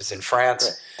 It was in France,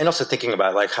 right. And also thinking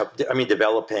about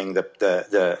developing the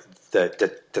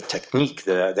technique,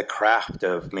 the craft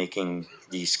of making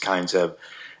these kinds of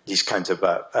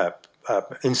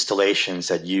installations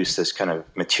that use this kind of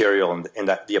material, and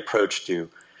that the approach to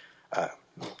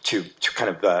kind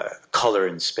of color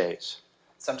in space.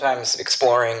 Sometimes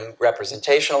exploring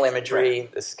representational imagery.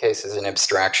 Right. This case is an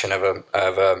abstraction of a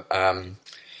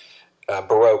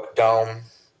Baroque dome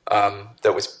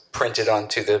that was printed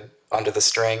onto the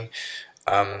string.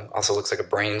 Also looks like a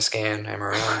brain scan,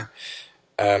 MRI.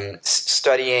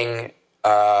 Studying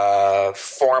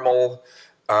formal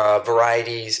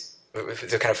varieties,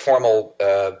 the kind of formal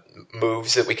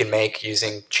moves that we can make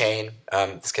using chain.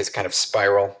 In this case, kind of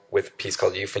spiral with a piece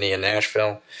called Euphony in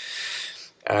Nashville.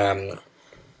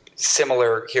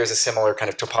 Here's a similar kind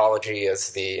of topology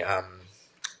as the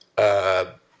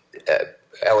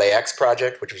LAX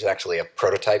project, which was actually a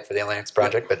prototype for the LAX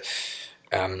project, but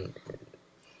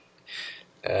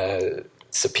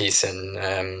it's a piece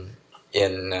in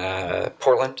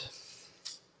Portland.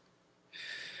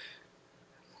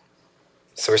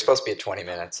 So we're supposed to be at 20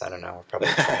 minutes. I don't know. We're probably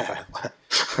 25.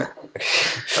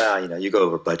 Well, you go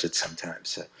over budget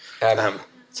sometimes.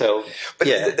 So, but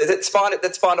yeah,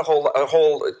 that spawned a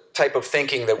whole type of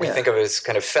thinking that we think of as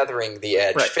kind of feathering the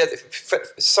edge,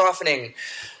 softening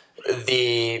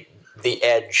the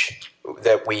edge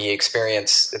that we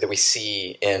experience, that we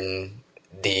see in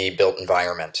the built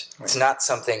environment. Right. It's not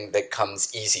something that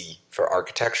comes easy for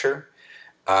architecture.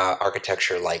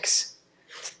 Architecture likes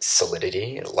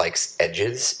solidity. It likes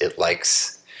edges. It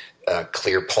likes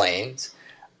clear planes.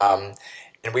 And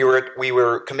we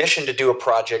were commissioned to do a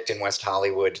project in West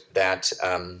Hollywood that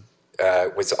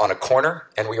was on a corner,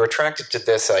 and we were attracted to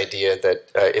this idea that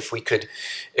if we could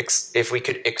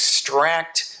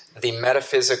extract the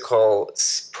metaphysical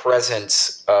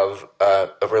presence of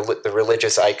the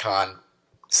religious icon,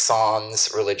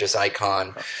 Sans religious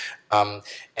icon, and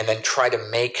then try to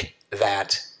make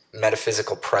that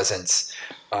metaphysical presence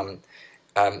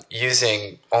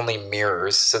using only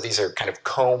mirrors. So these are kind of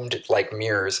combed like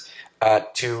mirrors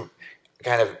to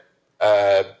kind of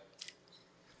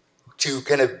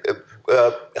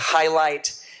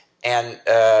highlight and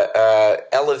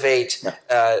elevate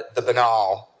the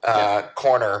banal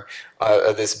corner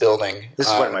of this building. This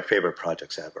is one of my favorite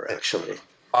projects ever, actually.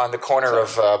 On the corner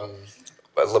of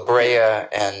La Brea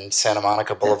and Santa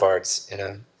Monica Boulevards.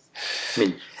 I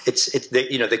mean, the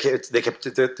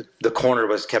corner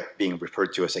was kept being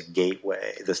referred to as a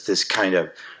gateway. This kind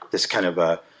of this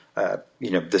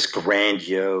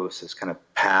grandiose, this kind of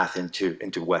path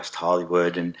into West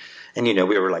Hollywood, and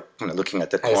we were like kind of looking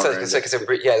at the corner.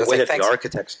 The way that the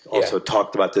architects also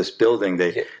talked about this building,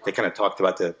 they kind of talked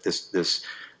about this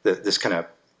kind of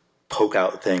poke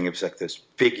out thing. It was like this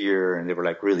figure, and they were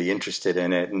like really interested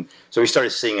in it, and so we started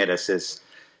seeing it as this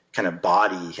kind of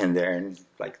body in there, and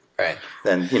like. Right.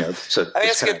 Then so I mean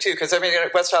it's good too because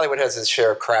West Hollywood has this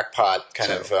share of crackpot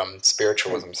kind of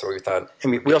spiritualism. So we thought. I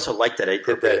mean, we also like that. I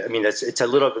mean, it's a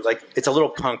little bit like it's a little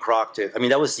punk rock. I mean,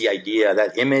 that was the idea.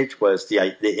 That image was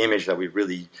the image that we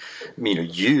really,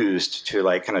 used to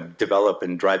like kind of develop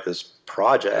and drive this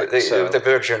project. The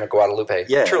Virgin of Guadalupe.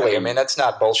 Yeah, truly. I mean, that's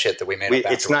not bullshit that we made.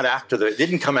 It's not after it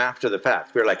didn't come after the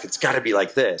fact. We were like, it's got to be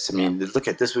like this. I mean, look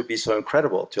at this would be so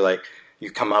incredible to like. You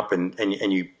come up and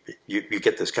you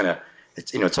get this kind of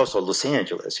it's also Los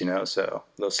Angeles, so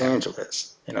Los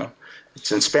Angeles,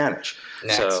 it's in Spanish.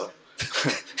 Next. So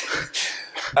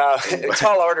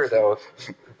tall order though,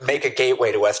 make a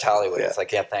gateway to West Hollywood. Yeah. It's like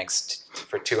thanks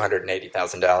for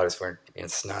 $280,000.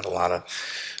 It's not a lot of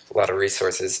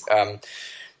resources.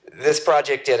 This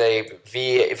project at a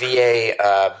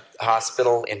VA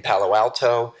hospital in Palo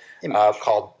Alto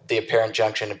called The Apparent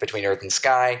Junction Between Earth and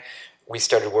Sky. We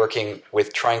started working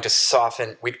with trying to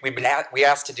soften. We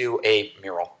asked to do a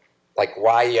mural. Like,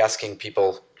 why are you asking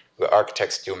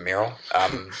architects, to do a mural?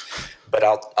 But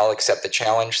I'll accept the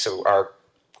challenge. So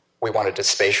we wanted to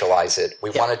spatialize it. We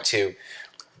wanted to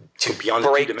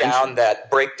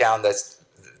break down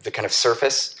the kind of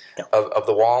surface of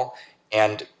the wall.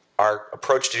 And our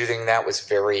approach to doing that was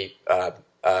very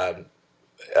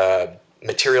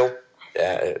material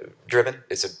driven.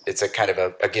 It's a kind of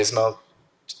a gizmo.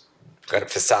 Kind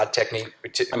of facade technique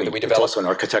that we developed. It's also an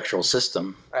architectural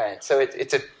system. Right. So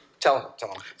it's a tell them.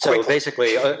 So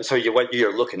basically, what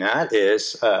you're looking at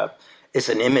is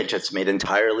an image that's made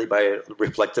entirely by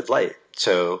reflected light.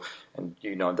 So, and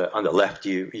on the left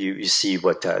you see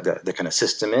what the kind of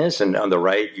system is, and on the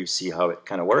right you see how it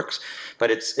kind of works.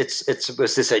 But it's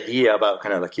this idea about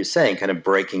kind of like you're saying, kind of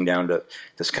breaking down to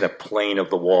this kind of plane of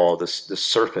the wall, this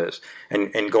surface,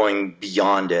 and going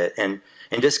beyond it. And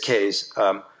in this case.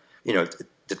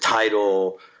 The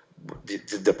title,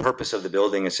 the purpose of the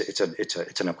building is it's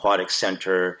an aquatic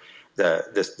center.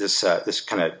 This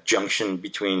kind of junction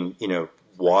between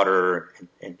water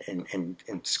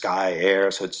and sky, air.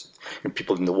 So it's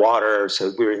people in the water.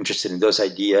 So we were interested in those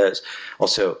ideas.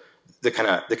 Also, the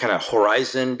kind of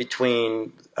horizon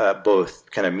between both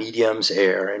kind of mediums,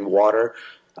 air and water.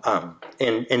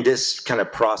 And this kind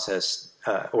of process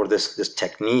or this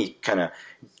technique kind of.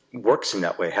 Works in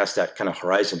that way, has that kind of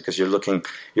horizon because you're looking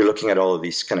at all of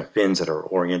these kind of fins that are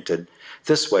oriented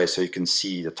this way, so you can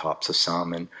see the tops of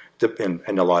some, and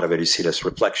a lot of it you see this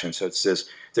reflection. So it's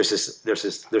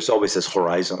there's always this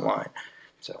horizon line.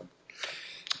 So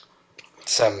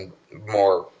some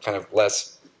more kind of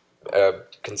less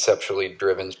conceptually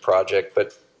driven project,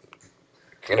 but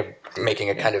kind of making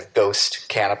a kind of ghost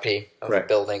canopy of a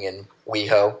building in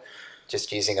WeHo.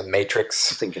 Just using a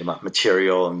matrix. Thinking about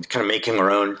material and kind of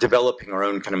developing our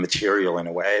own kind of material in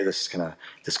a way. This kind of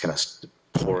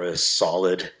porous,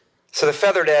 solid. So the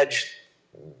feathered edge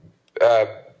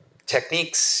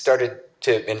techniques started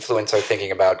to influence our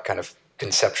thinking about kind of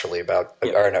conceptually about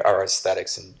our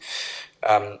aesthetics. And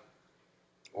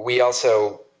we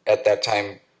also, at that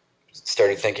time,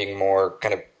 started thinking more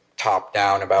kind of top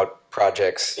down about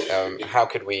projects. How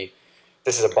could we?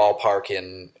 This is a ballpark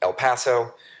in El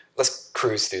Paso. Let's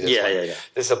cruise through this one.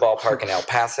 This is a ballpark in El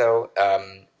Paso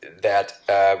that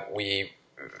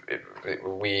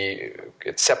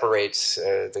it separates.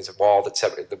 There's a wall that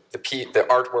separates the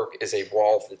artwork is a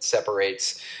wall that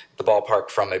separates the ballpark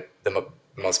from the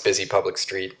most busy public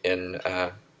street in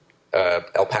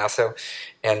El Paso,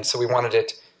 and so we wanted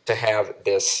it to have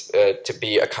this to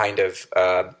be a kind of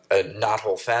a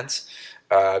knothole fence.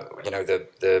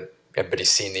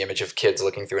 Everybody's seen the image of kids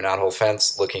looking through a knothole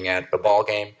fence, looking at a ball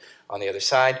game on the other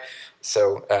side.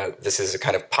 So this is a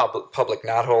kind of public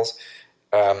knotholes.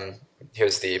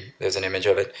 There's an image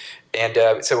of it.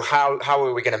 And so how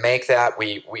are we going to make that?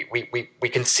 We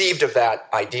conceived of that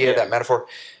idea, that metaphor,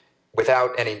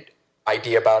 without any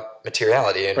idea about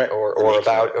materiality or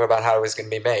about how it was going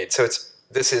to be made. So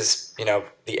this is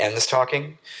the ends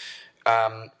talking.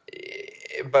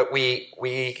 But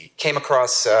we came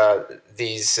across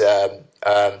these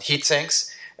heat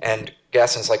sinks, and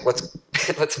Gaston's like,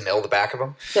 let's mill the back of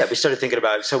them. Yeah, we started thinking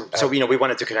about it. So we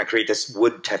wanted to kind of create this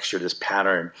wood texture, this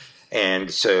pattern, and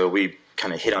so we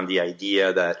kind of hit on the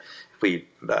idea that we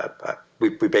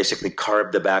basically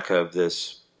carved the back of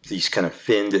these kind of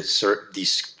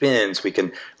these fins. We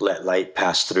can let light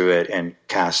pass through it and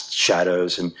cast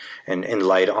shadows and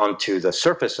light onto the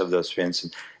surface of those fins,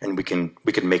 and we can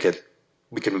make it.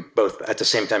 We can both at the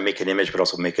same time make an image, but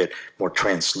also make it more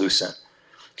translucent.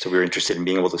 So we were interested in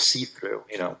being able to see through,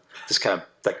 this kind of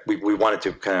like we wanted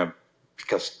to kind of,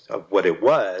 because of what it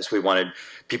was, we wanted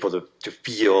people to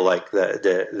feel like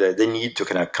the need to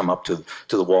kind of come up to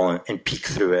the wall and peek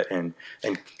through it and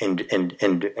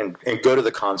go to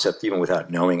the concept even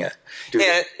without knowing it. And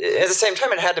at the same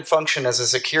time, it had to function as a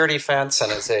security fence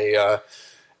and it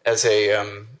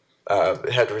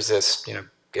had to resist,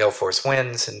 gale force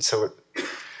winds, and so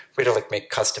we had to make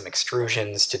custom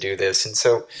extrusions to do this, and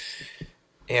so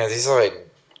these are like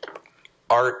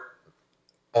art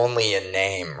only in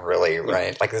name, really,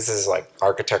 right? Like this is like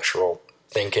architectural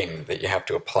thinking that you have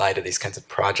to apply to these kinds of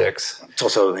projects. It's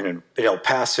also in El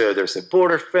Paso. There's a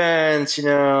border fence,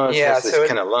 so this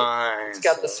kind of line. It's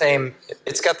got the same.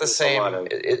 It's got the same.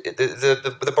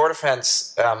 The border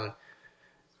fence.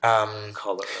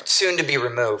 Color. Soon to be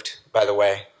removed. By the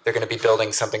way, they're going to be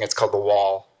building something that's called the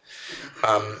Wall.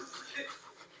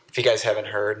 If you guys haven't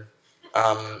heard,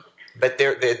 but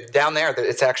they're down there.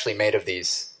 It's actually made of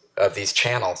these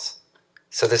channels.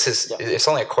 So this is it's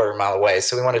only a quarter mile away.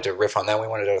 So we wanted to riff on that. We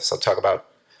wanted to also talk about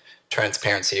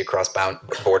transparency across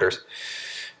borders,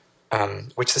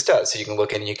 which this does. So you can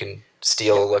look in, you can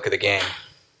steal a look at the game.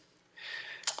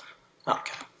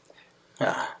 Okay.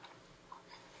 Yeah.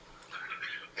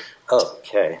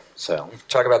 Okay. So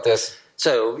talk about this.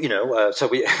 So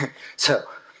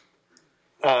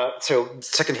so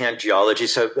secondhand geology.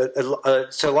 So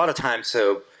a lot of times,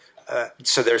 so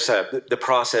there's the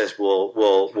process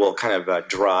will kind of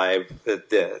drive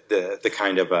the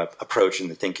kind of approach in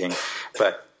the thinking,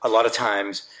 but a lot of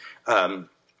times the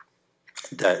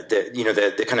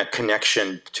kind of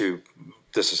connection to.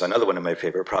 This is another one of my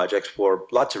favorite projects for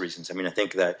lots of reasons. I mean, I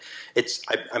think that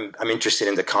I'm interested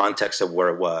in the context of where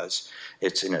it was.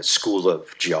 It's in a school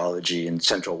of geology in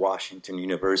Central Washington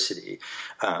University.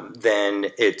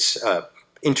 Then it's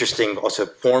interesting, also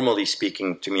formally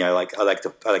speaking to me. I like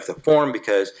the form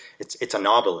because it's an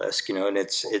obelisk, and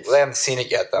it's. Well, I haven't seen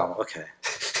it yet, though. Okay.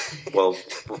 Well,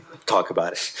 we'll talk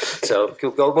about it. So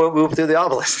go move through the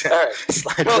obelisk. All right.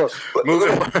 Slide move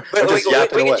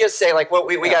it. We can just say like what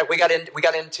we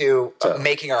got into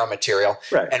making our own material,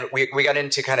 right. And we got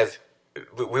into kind of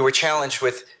we were challenged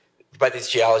by these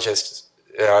geologists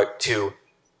to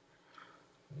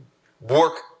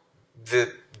work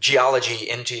the geology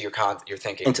into your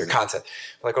thinking, your concept.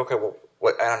 Like, okay, well,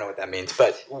 I don't know what that means,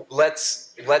 but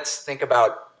let's think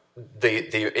about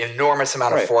the enormous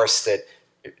amount of force that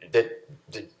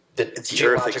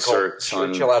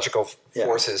geological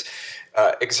forces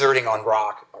exerting on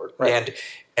rock, and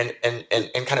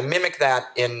kind of mimic that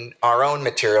in our own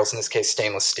materials. In this case,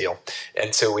 stainless steel.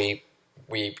 And so we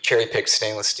cherry picked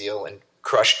stainless steel and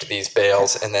crushed these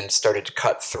bales, and then started to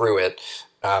cut through it.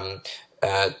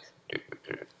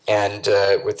 And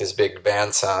with this big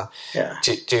bandsaw,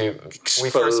 to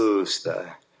expose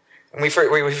we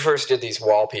first did these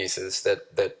wall pieces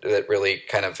that really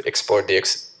kind of explored the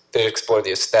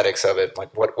aesthetics of it.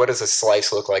 Like what does a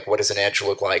slice look like? What does an edge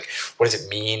look like? What does it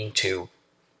mean to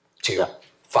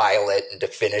file it and to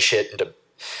finish it and to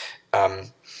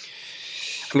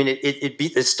I mean,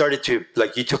 it started to,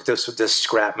 like, you took this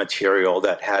scrap material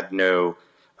that had no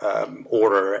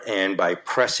order, and by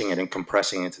pressing it and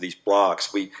compressing it into these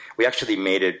blocks, we actually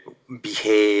made it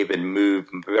behave and move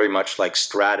very much like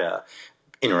strata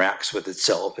interacts with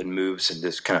itself and moves in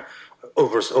this kind of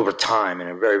over time in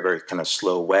a very, very kind of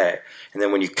slow way. And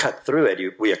then when you cut through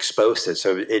it, we exposed it.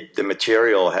 So the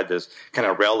material had this kind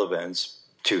of relevance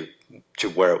to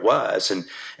where it was and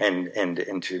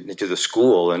to the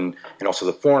school, and also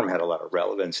the form had a lot of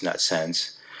relevance in that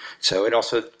sense. So, and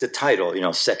also the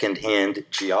title, secondhand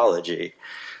geology.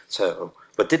 So,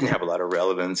 what didn't have a lot of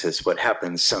relevance is what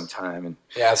happens sometime. And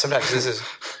yeah, sometimes this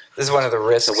is one of the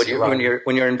risks. So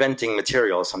when you're inventing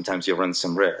material, sometimes you run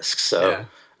some risks. So,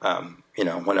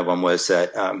 one of them was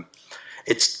that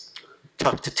it's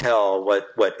tough to tell what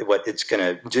it's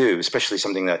going to do, especially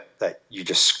something that you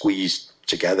just squeeze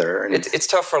together. And it's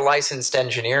tough for licensed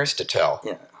engineers to tell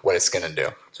what it's going to do.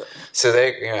 So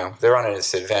they're on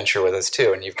this adventure with us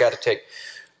too, and you've got to take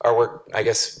our work. I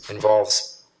know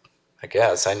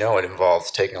it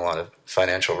involves taking a lot of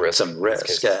financial risk. Some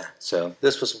risk, yeah. So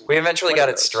this was. We eventually got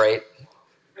it straight,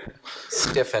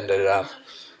 stiffened it up.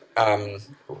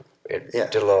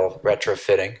 Did a little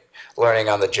retrofitting, learning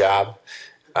on the job.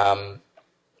 And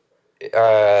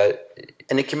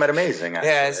it came out amazing. Actually.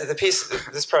 Yeah,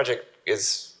 this project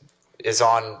is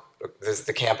on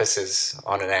the campus is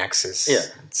on an axis. Yeah,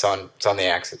 it's on the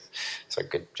axis, so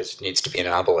it just needs to be an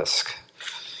obelisk.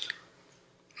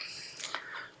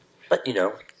 But you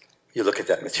look at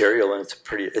that material, and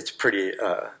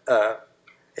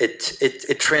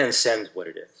it transcends what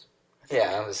it is. Yeah,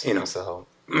 that was the whole.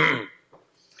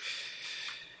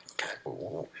 We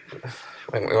want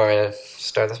me to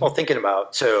start this? Well, thinking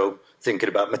about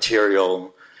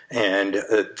material and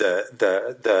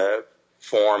the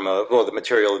form of the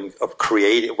material of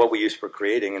creating, what we use for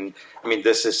creating, and I mean,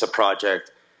 this is a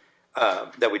project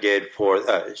that we did for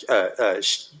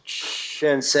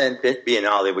Shenzhen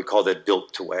Biennale. We called it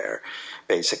Built to Wear,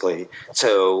 basically.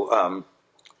 So,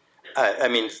 I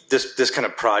mean, this kind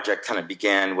of project kind of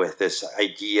began with this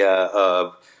idea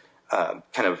of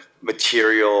kind of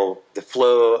material, the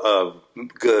flow of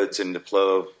goods and the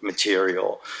flow of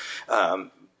material,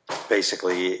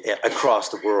 basically across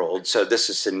the world. So this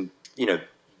is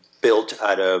built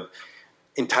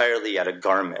entirely out of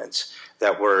garments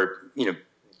that were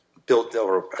built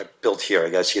here, I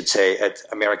guess you'd say, at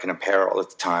American Apparel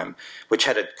at the time, which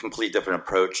had a complete different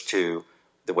approach to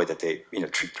the way that they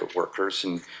treat their workers,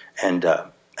 and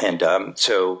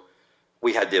so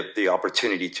we had the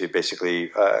opportunity to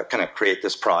basically kind of create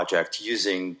this project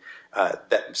using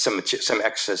some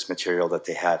excess material that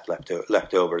they had left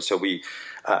over. So we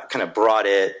kind of brought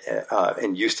it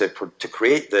and used it to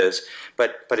create this.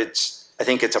 But I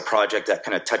think it's a project that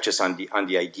kind of touches on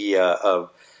the idea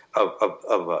of kind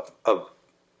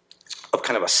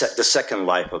of the second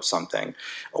life of something,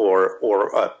 or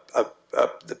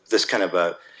this kind of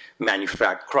a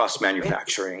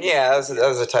cross-manufacturing. Yeah, that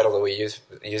was the title that we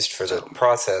used for the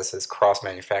process, is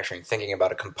cross-manufacturing, thinking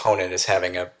about a component as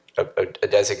having a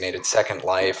designated second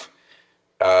life,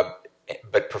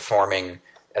 but performing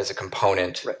as a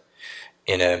component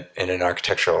in an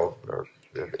architectural or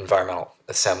environmental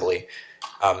assembly.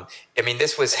 I mean,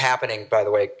 this was happening, by the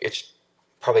way, it's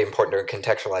probably important to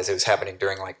contextualize, it was happening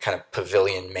during like kind of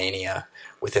pavilion mania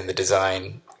within the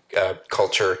design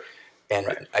culture.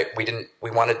 And we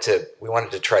wanted to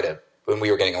try to, when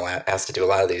we were getting asked to do a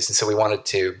lot of these, and so we wanted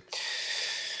to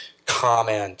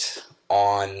comment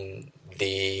on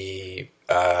the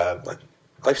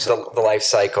life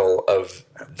cycle of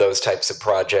those types of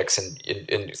projects, and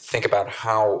think about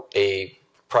how a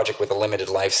project with a limited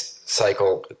life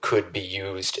cycle could be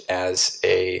used as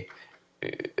a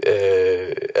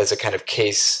kind of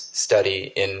case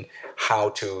study in how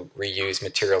to reuse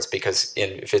materials, because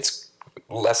if it's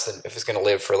going to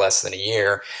live for less than a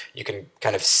year, you can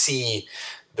kind of see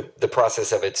the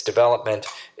process of its development,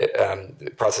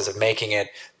 the process of making it,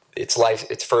 its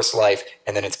first life,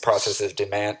 and then its process of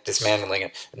dismantling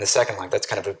it in the second life. That's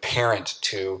kind of apparent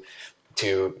to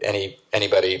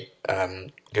anybody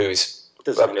who's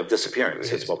design of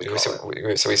disappearance is what we call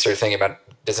it. So we started thinking about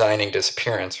designing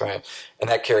disappearance, right? And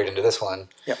that carried into this one.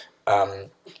 Yeah.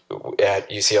 At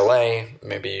UCLA,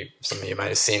 maybe some of you might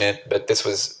have seen it, but this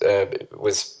was at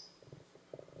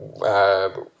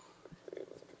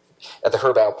the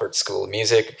Herb Alpert School of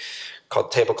Music,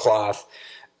 called Tablecloth.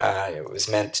 It was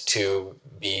meant to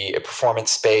be a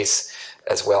performance space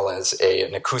as well as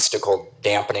an acoustical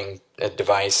dampening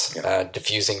device,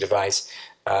 diffusing device,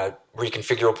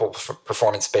 reconfigurable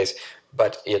performance space.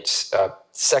 But its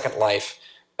second life,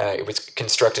 it was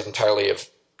constructed entirely of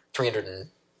 300 and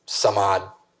some odd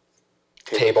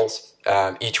tables,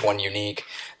 each one unique,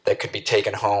 that could be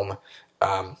taken home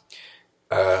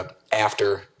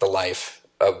after the life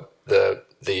of the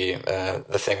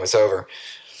thing was over.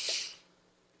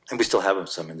 And we still have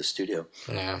some in the studio.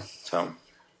 Yeah. So.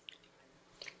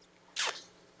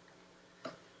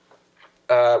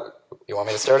 You want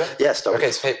me to start it? Yeah, start.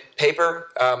 Okay, so paper.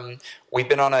 We've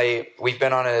been on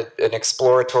an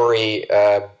exploratory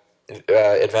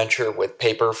adventure with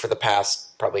paper for the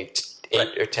past probably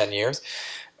 8 or 10 years.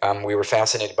 We were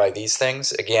fascinated by these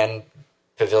things. Again,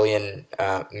 pavilion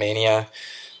mania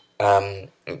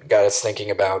got us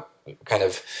thinking about kind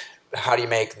of how do you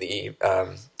make the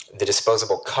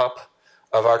disposable cup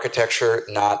of architecture,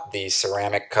 not the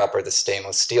ceramic cup or the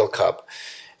stainless steel cup.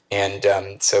 And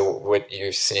so what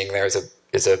you're seeing there is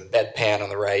a bedpan on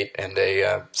the right and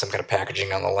some kind of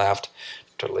packaging on the left,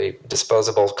 totally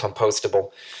disposable,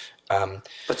 compostable.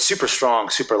 But super strong,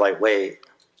 super lightweight.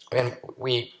 And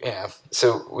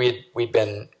so we'd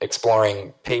been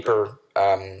exploring paper,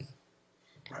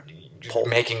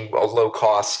 making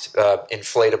low-cost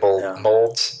inflatable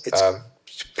molds. It's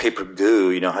paper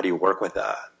goo. How do you work with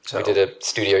that? So. We did a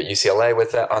studio at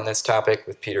UCLA on this topic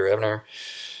with Peter Evner.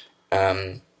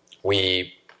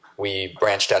 We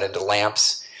branched out into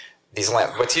lamps. These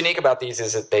lamps. What's unique about these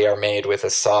is that they are made with a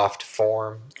soft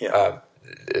form, a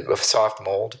soft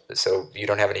mold. So you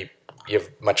don't have any. You have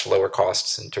much lower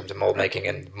costs in terms of mold making,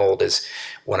 and mold is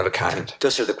one of a kind.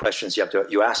 Those are the questions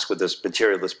you ask with this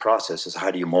material, this process: is how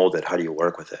do you mold it? How do you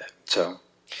work with it? So,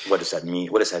 what does that mean?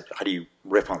 How do you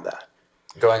riff on that?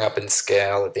 Going up in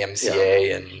scale at the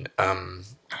MCA in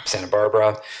Santa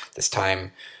Barbara. This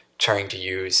time, trying to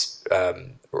use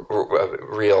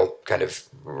real kind of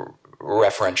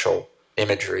referential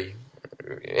imagery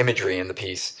in the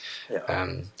piece,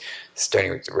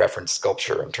 starting to reference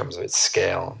sculpture in terms of its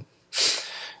scale.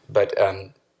 But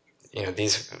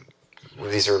these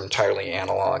are entirely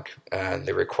analog.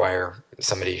 They require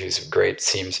somebody who's great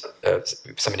seams,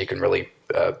 somebody who can really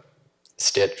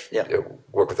stitch,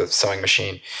 work with a sewing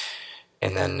machine,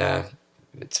 and then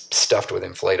it's stuffed with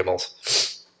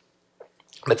inflatables.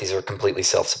 But these are completely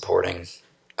self-supporting.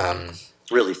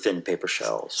 Really thin paper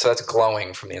shells. So that's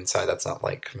glowing from the inside. That's not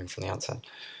light coming from the outside.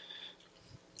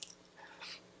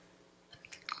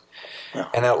 Yeah.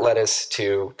 And that led us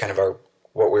to kind of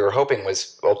what we were hoping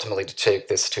was ultimately to take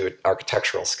this to an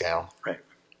architectural scale. Right.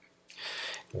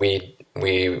 We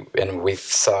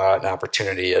saw an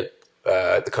opportunity at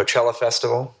the Coachella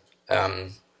Festival.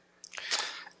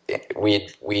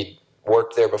 We'd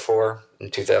worked there before in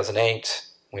 2008.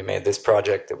 We made this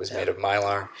project that was made of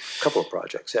Mylar. A couple of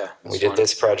projects, yeah. We did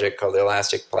this project called the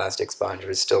Elastic Plastic Sponge,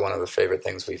 which is still one of the favorite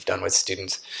things we've done with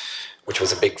students, which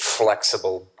was a big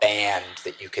flexible band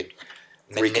that you could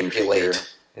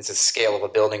manipulate. It's a scale of a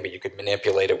building, but you could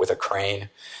manipulate it with a crane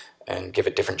and give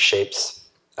it different shapes.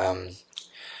 But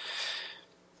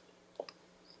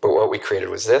what we created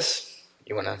was this.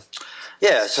 You want to?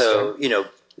 Yeah. So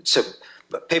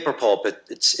paper pulp.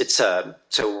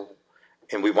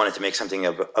 And we wanted to make something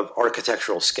of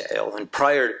architectural scale. And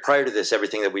prior to this,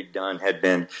 everything that we'd done had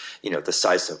been, the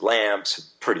size of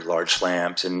lamps, pretty large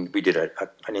lamps, and we did an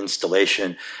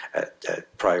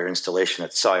prior installation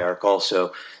at SciArc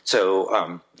also. So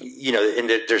and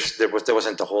there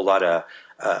wasn't a whole lot of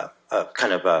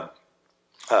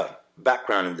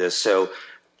background in this. So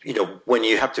when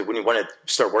you want to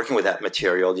start working with that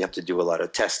material, you have to do a lot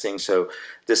of testing. So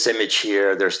this image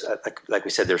here, there's like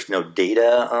we said, there's no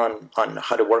data on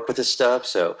how to work with this stuff.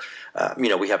 So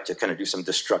we have to kind of do some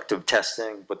destructive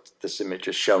testing. What this image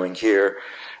is showing here.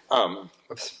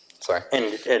 Oops. Sorry.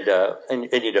 And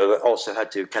also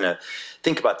had to kind of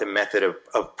think about the method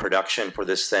of production for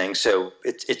this thing. So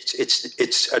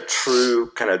it's a true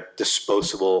kind of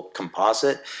disposable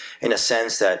composite in a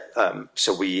sense that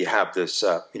so we have this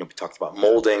we talked about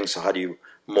molding. So how do you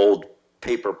mold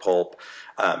paper pulp?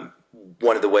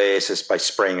 One of the ways is by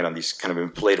spraying it on these kind of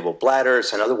inflatable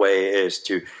bladders. Another way is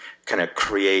to kind of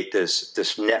create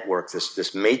this network,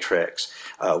 this matrix,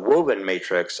 woven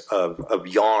matrix of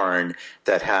yarn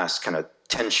that has kind of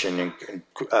tension and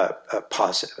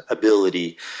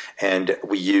ability, and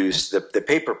we use the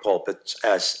paper pulp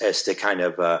as the kind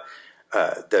of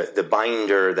the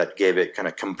binder that gave it kind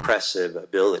of compressive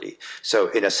ability. So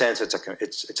in a sense,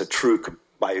 it's a true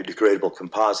biodegradable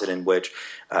composite in which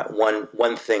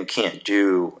one thing can't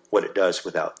do what it does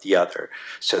without the other.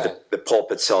 So the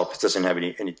pulp itself doesn't have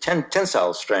any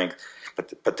tensile strength, but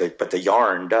the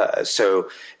yarn does. So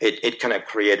it kind of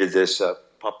created this.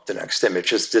 Pop the next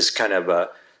image. Is this kind of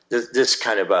a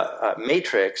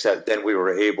matrix that then we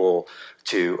were able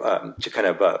to kind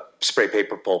of spray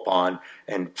paper pulp on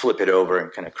and flip it over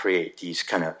and kind of create these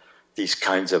kind of these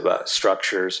kinds of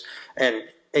structures. And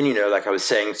you know, like I was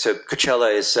saying, so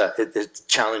Coachella is it's a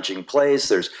challenging place.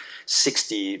 There's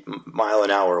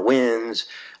 60-mile-an-hour winds,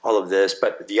 all of this.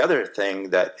 But the other thing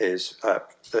that is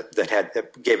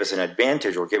that gave us an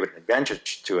advantage, or gave it an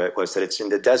advantage to it, was that it's in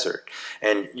the desert,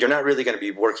 and you're not really going to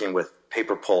be working with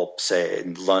paper pulp, say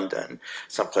in London,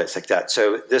 someplace like that.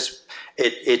 So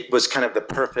it was kind of the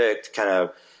perfect kind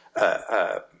of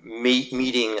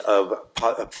meeting of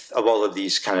all of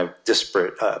these kind of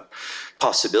disparate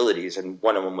possibilities, and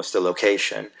one of them was the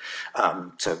location.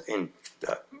 So in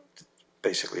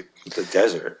basically the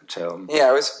desert. So yeah,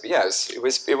 it was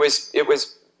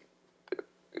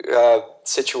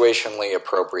situationally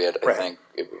appropriate, I think,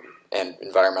 and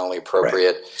environmentally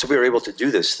appropriate. Right. So we were able to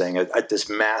do this thing at this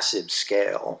massive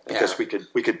scale because we could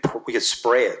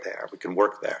spray it there. We can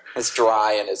work there. It's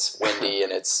dry and it's windy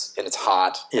and it's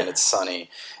hot and it's sunny,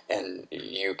 and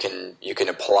you can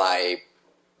apply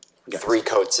 3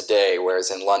 coats a day,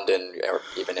 whereas in London or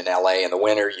even in LA in the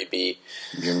winter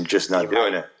you're just not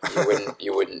doing it.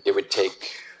 You wouldn't. It would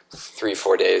take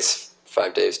 3-4 days,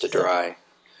 5 days to dry.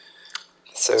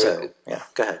 So yeah,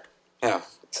 go ahead. Yeah,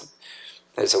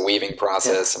 there's a weaving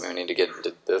process. I mean, we need to get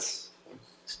into this.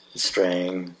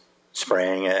 Spraying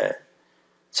it.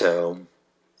 So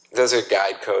those are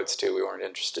guide coats too. We weren't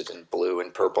interested in blue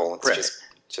and purple. It's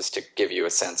just to give you a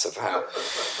sense of how.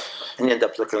 And you end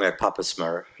up looking like Papa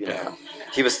Smurf. You know,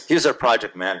 he was our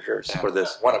project manager for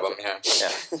this. One of them,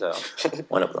 So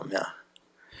one of them,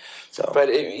 So, but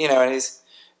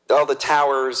all the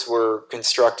towers were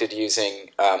constructed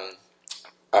using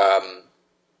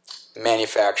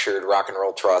manufactured rock and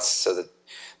roll truss, so that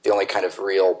the only kind of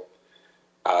real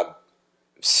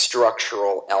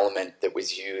structural element that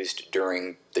was used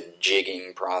during the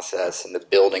jigging process and the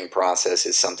building process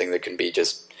is something that can be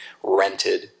just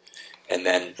rented and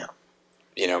then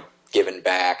given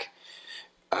back.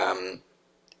 Had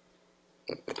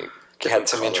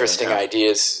some interesting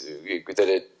ideas that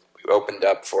it opened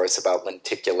up for us about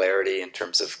lenticularity in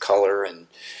terms of color and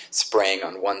spraying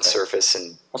on one surface.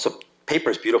 And also, paper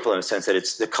is beautiful in the sense that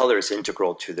the color is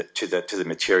integral to the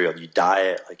material. You dye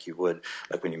it like you would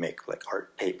when you make like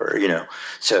art paper,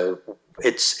 So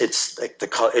it's like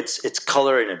it's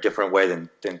color in a different way than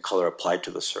color applied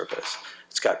to the surface.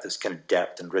 It's got this kind of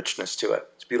depth and richness to it.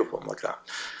 It's beautiful like that.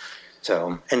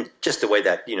 So, and just the way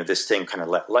that this thing kind of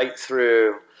let light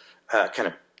through,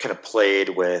 kind of played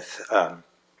with a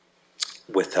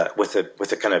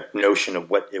kind of notion of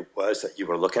what it was that you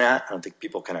were looking at. I don't think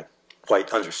people kind of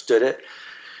quite understood it.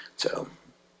 So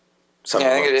some of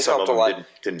them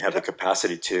didn't have the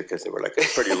capacity to, because they were like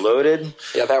pretty loaded.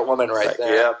 Yeah, that woman right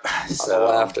there. Yep. On the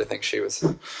left, I think she was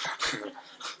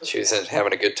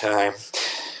having a good time.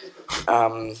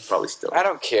 Probably still. I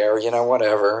don't care,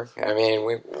 whatever. I mean,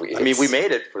 we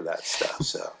made it for that stuff.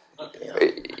 So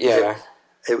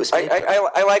it was.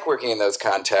 I like working in those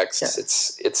contexts.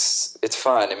 Yeah. It's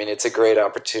fun. I mean, it's a great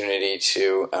opportunity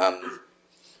to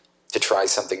try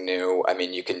something new. I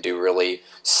mean, you can do really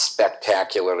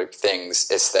spectacular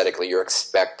things aesthetically. You're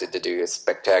expected to do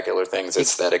spectacular things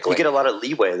aesthetically. You get a lot of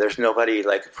leeway. There's nobody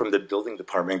from the building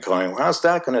department going, well, how's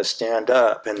that going to stand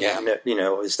up? And,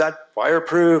 is that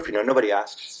fireproof? Nobody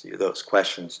asks you those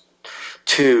questions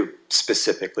too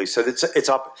specifically. So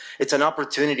it's an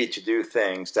opportunity to do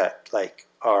things that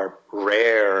are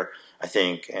rare, I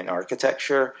think, in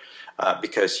architecture,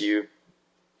 because you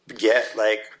get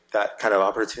that kind of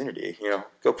opportunity.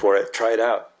 Go for it, try it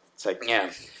out. It's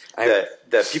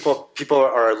the people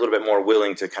are a little bit more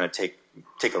willing to kind of take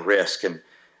a risk and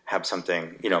have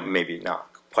something maybe not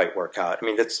quite work out. I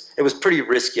mean, it was pretty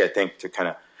risky, I think, to kind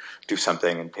of do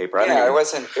something in paper. It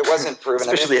wasn't proven,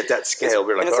 especially at that scale.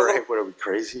 We're like, all right, what are we,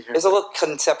 crazy here? It's a little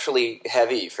conceptually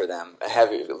heavy for them. I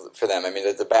mean,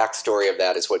 the backstory of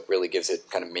that is what really gives it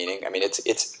kind of meaning. I mean,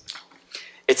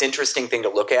 it's interesting thing to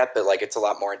look at, but it's a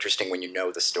lot more interesting when you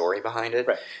know the story behind it.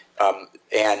 Right.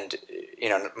 And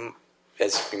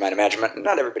as you might imagine,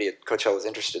 not everybody at Coachella is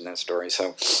interested in that story.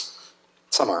 So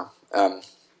some are.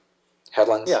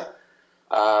 Headlands. Yeah.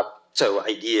 So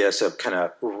ideas of kind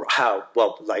of how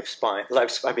lifespan.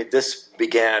 I mean, this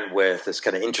began with this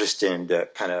kind of interest in the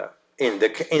kind of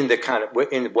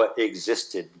in what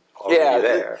existed already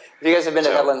there. If you guys have been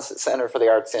to Headlands Center for the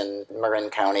Arts in Marin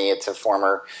County, it's a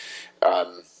former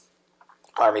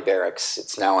Army barracks.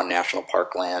 It's now on national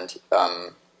park land.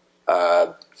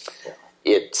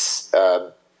 It's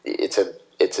an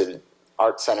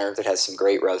art center that has some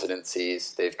great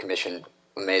residencies. They've commissioned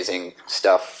amazing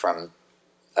stuff from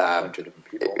bunch of different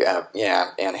people.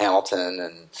 Ann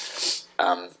Hamilton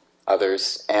and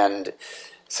others. And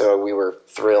so we were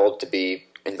thrilled to be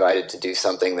invited to do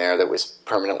something there that was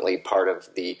permanently part of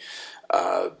the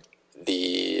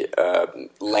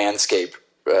landscape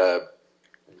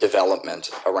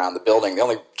development around the building. The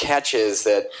only catch is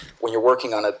that when you're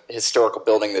working on a historical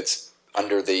building that's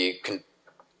under the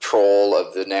control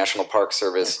of the National Park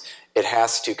Service, it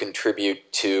has to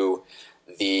contribute to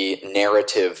the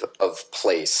narrative of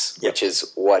place, which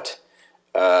is what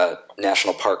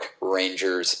national park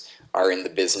rangers are in the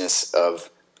business of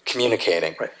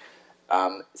communicating. Right.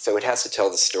 So it has to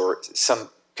tell the story,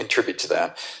 contribute to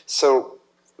that. So,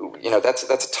 that's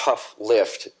a tough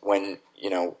lift when,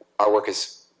 our work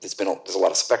there's a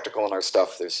lot of spectacle in our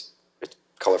stuff. It's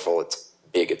colorful, it's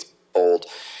big, it's bold.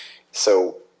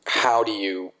 So how do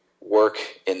you work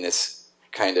in this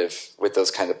with those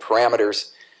kind of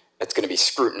parameters? That's going to be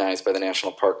scrutinized by the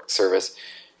National Park Service.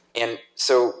 And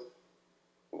so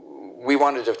we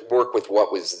wanted to work with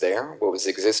what was there, what was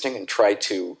existing, and try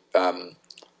to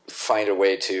find a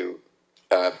way to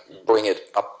bring it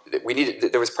up.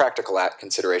 There was practical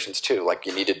considerations too, like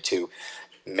you needed to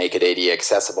make it ADA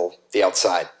accessible, the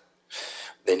outside.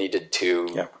 They needed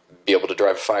to be able to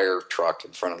drive a fire truck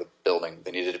in front of the building.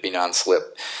 They needed to be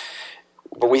non-slip.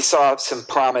 But we saw some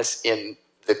promise in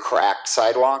the cracked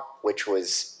sidewalk, which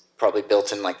was probably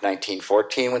built in like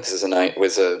 1914, when this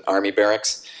was an army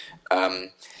barracks,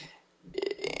 and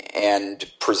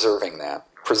preserving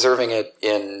it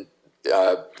in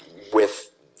with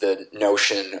the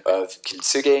notion of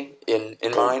kintsugi in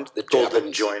mind. The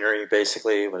golden joinery,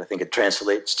 basically, what I think it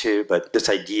translates to. But this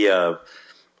idea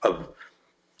of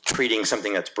treating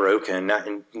something that's broken, not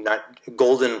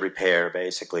golden repair,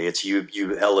 basically. It's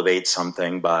you elevate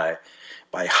something by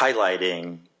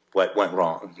highlighting what went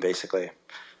wrong, basically.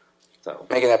 So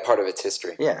making that part of its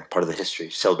history. Yeah, part of the history.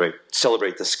 Celebrate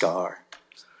the scar.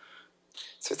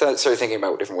 So I started thinking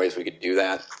about different ways we could do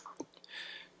that.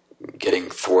 Getting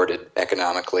thwarted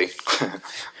economically.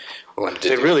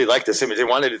 They really liked this image. They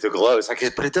wanted it to glow. It's like,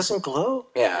 but it doesn't glow?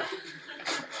 Yeah.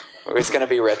 It's going to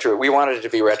be retro. We wanted it to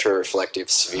be retro-reflective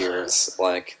spheres.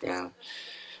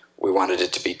 We wanted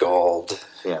it to be gold.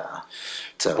 Yeah.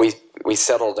 So we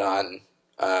settled on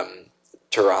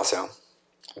terrazzo,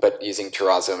 but using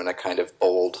terrazzo in a kind of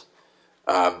bold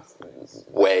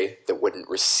way that wouldn't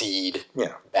recede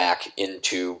back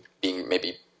into being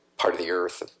maybe part of the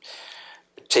earth,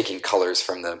 taking colors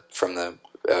from the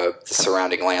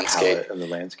surrounding landscape. Palette of the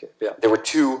landscape. Yeah.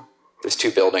 There's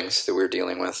two buildings that we were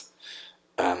dealing with.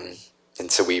 And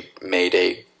so we made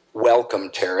a welcome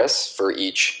terrace for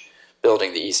each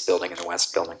building, the east building and the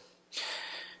west building.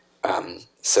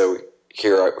 So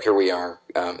here we are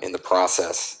in the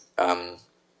process.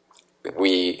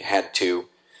 We had to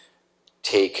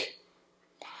take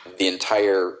the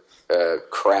entire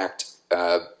cracked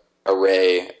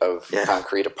array of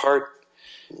concrete apart,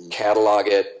 catalog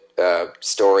it,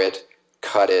 store it,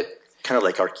 cut it. Kind of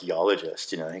like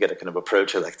archaeologists, you got to kind of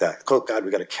approach it like that. Oh God, we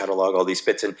got to catalog all these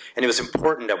bits, and it was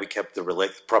important that we kept the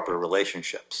proper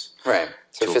relationships. Right,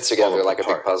 so it fits together like a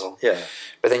big puzzle. Yeah,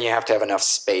 but then you have to have enough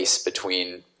space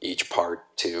between each part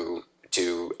to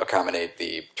accommodate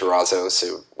the terrazzo.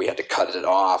 So we had to cut it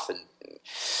off and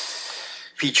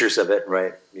features of it.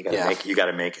 Right, you got to make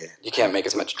it. You can't make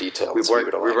as much detail. We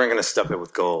weren't going to stuff it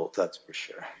with gold. That's for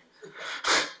sure.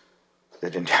 They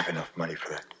didn't have enough money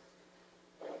for that.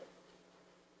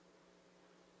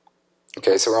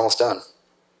 Okay, so we're almost done.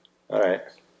 All right.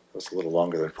 That's a little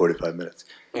longer than 45 minutes.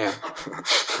 Yeah.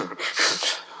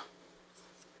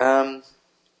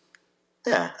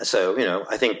 Yeah, so,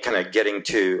 I think kind of getting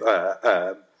to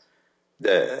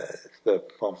this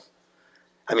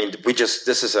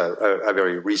is a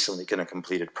very recently kind of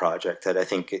completed project that I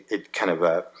think it kind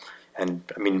of,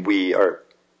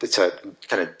 it's a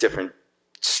kind of different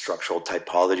structural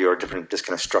typology or this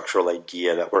kind of structural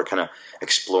idea that we're kind of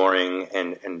exploring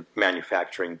and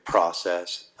manufacturing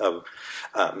process of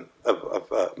kind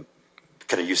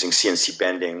of using CNC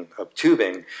bending of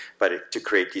tubing, but to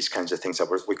create these kinds of things that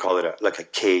we call it like a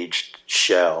caged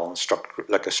shell,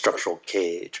 like a structural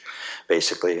cage,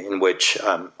 basically, in which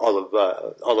all of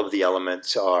the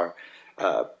elements are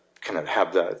kind of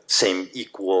have the same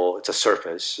equal. It's a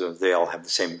surface, so they all have the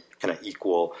same kind of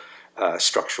equal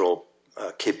structural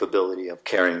capability of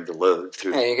carrying the load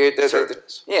through the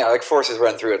surface. Like forces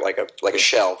run through it like a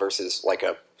shell versus like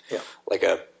a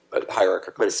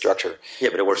hierarchical structure. Yeah,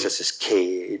 but it works as this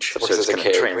cage. It works as a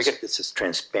cage. It's just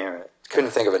transparent.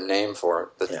 Couldn't think of a name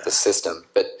for the system,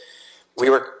 but we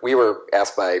were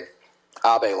asked by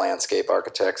Abe Landscape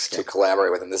Architects to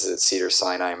collaborate with them. This is at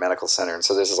Cedars-Sinai Medical Center, and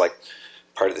so this is like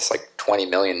part of this like $20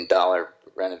 million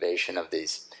renovation of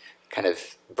these kind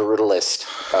of brutalist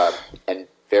and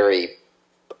very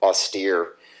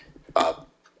austere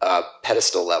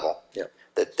pedestal level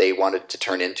that they wanted to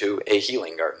turn into a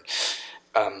healing garden.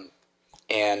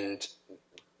 And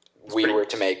we were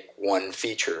to make one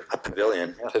feature. A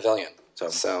pavilion. Yeah. Pavilion.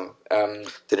 So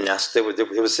didn't ask. It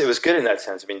was good in that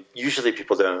sense. I mean, usually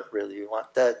people don't really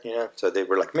want that, So they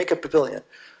were like, make a pavilion.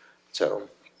 So,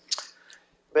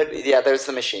 but yeah, there's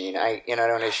the machine. I don't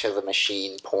want to show the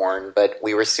machine porn, but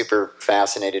we were super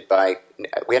fascinated by.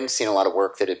 We hadn't seen a lot of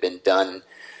work that had been done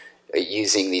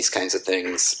using these kinds of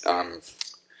things,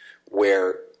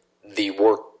 where the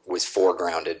work was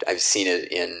foregrounded. I've seen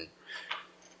it in,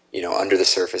 under the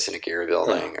surface in a Gear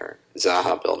building or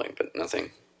Zaha building, but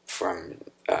nothing from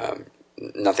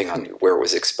nothing on where it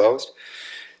was exposed.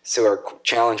 So our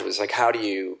challenge was like, how do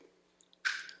you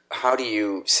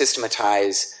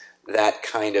systematize that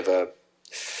kind of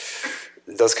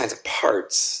those kinds of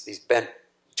parts, these bent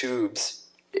tubes,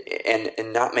 and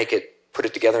not put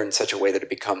it together in such a way that it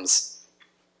becomes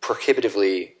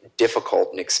prohibitively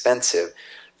difficult and expensive.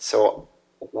 So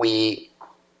we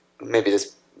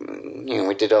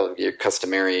did all your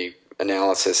customary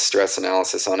analysis, stress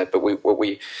analysis on it, but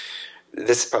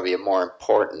this is probably a more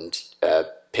important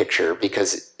picture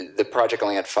because the project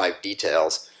only had 5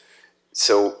 details.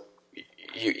 So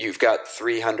you've got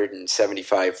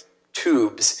 375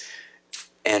 tubes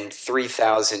and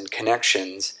 3,000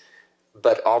 connections,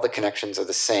 but all the connections are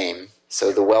the same.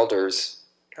 So the welders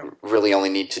really only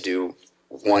need to do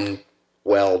one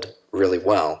weld really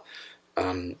well.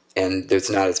 And there's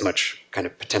not as much kind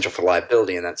of potential for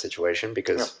liability in that situation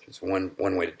because it's one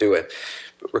way to do it.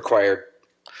 But required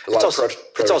a lot of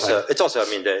prototyping. It's also, I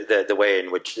mean, the way in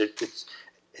which it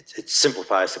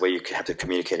simplifies the way you have to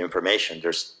communicate information.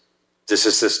 This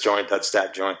is this joint, that's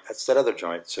that joint, that's that other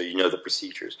joint. So you know the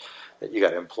procedures that you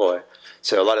got to employ.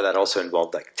 So a lot of that also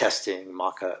involved like testing,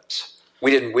 mock-ups.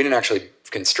 We didn't actually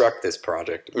construct this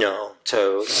project. No.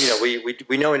 So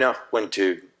we know enough when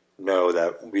to know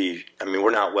that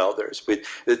we're not welders.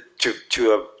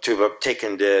 To have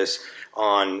taken this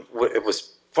on, it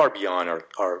was far beyond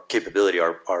our capability,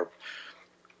 our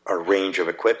range of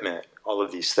equipment, all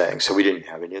of these things. So we didn't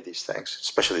have any of these things,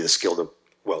 especially the skill to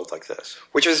weld like this.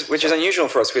 Which is unusual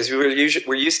for us because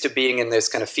we're used to being in this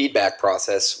kind of feedback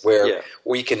process where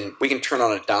we can turn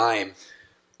on a dime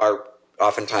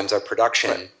oftentimes our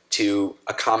production to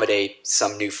accommodate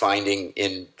some new finding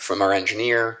from our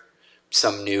engineer,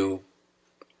 some new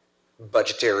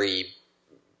budgetary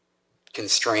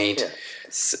constraint,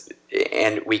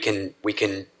 and we can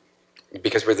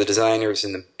because we're the designers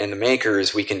and the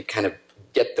makers, we can kind of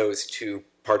get those two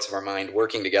parts of our mind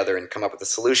working together and come up with a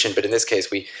solution. But in this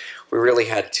case, we really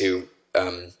had to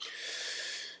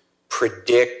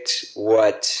predict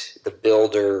what the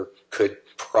builder could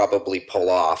probably pull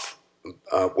off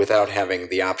without having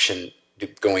the option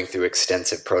of going through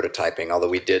extensive prototyping. Although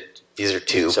we did, these are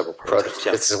several prototypes.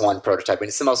 This is one prototype, and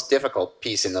it's the most difficult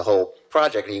piece in the whole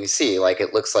project. And you can see,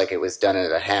 it looks like it was done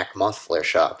at a hack muffler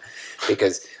shop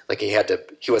because,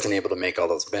 he wasn't able to make all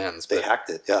those bends. They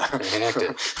hacked it, yeah. They hacked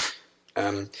it.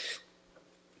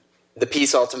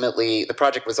 The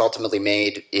project was ultimately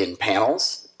made in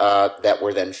panels that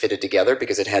were then fitted together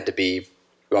because it had to be.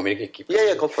 You want me to keep?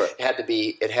 Yeah, go for it.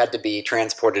 It had to be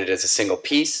transported as a single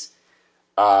piece,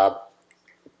 all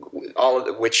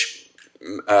of which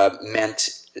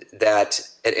meant that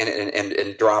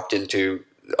and dropped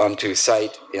onto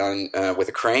site with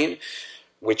a crane,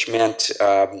 which meant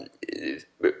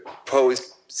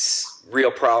posed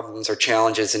real problems or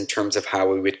challenges in terms of how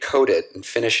we would coat it and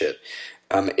finish it.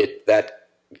 That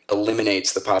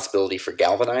eliminates the possibility for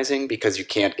galvanizing because you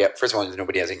can't get. First of all,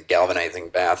 nobody has any galvanizing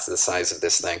baths the size of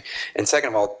this thing, and second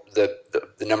of all, the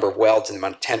number of welds and the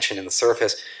amount of tension in the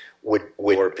surface would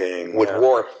warp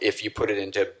if you put it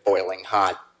into boiling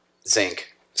hot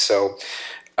zinc. So,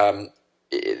 while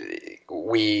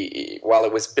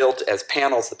it was built as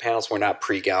panels, the panels were not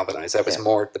pre-galvanized. That was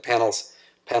more the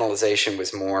panelization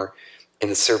was more in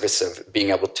the service of being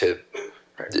able to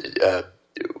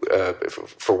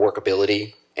for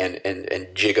workability and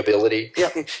jigability,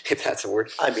 if that's a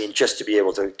word. I mean, just to be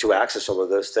able to access all of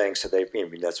those things. So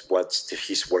that's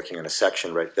he's working on a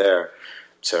section right there.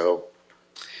 So,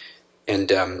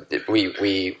 and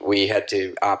we had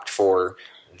to opt for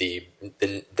the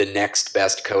next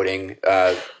best coating.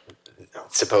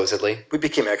 Supposedly, we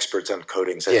became experts on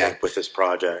coatings. I think with this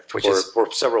project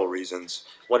for several reasons.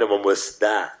 One of them was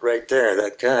that right there.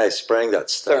 That guy spraying that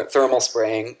stuff. Thermal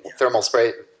spray,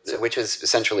 which is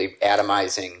essentially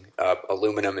atomizing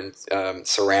aluminum and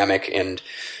ceramic, and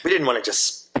we didn't want to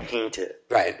just paint it.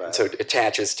 Right. So it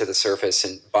attaches to the surface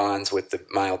and bonds with the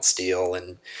mild steel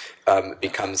and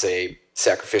becomes a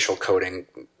sacrificial coating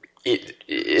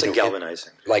It's like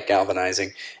galvanizing. Like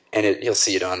galvanizing. And you'll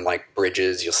see it on like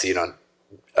bridges. You'll see it on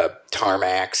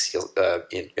tarmacs,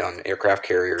 on aircraft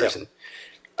carriers. Yeah.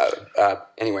 And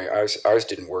anyway, ours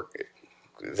didn't work.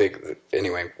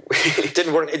 Anyway, it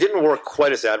didn't work. It didn't work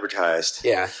quite as advertised.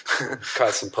 Yeah,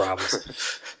 caused some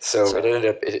problems. So it ended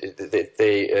up.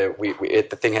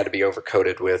 The thing had to be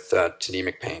overcoated with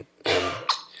Tademic paint.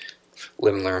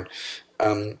 Live and learn.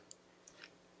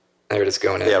 There it is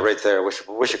going in. Yeah, right there. Wish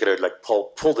I could have like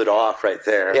pulled it off right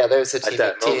there. Yeah, there's a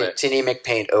Tademic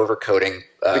paint overcoating.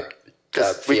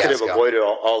 Because we could have avoided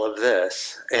all of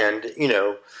this, and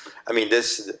I mean,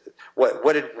 this.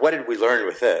 What did we learn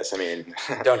with this? I mean,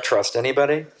 don't trust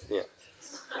anybody. Yeah.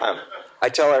 I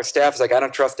tell our staff, I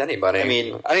don't trust anybody. I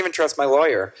mean, I don't even trust my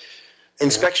lawyer.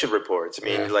 Inspection reports. I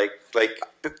mean, like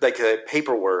the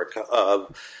paperwork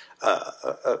of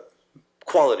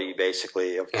quality,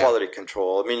 basically, of quality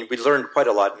control. I mean, we learned quite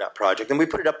a lot in that project, and we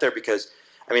put it up there because.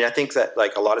 I mean, I think that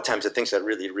like a lot of times the things that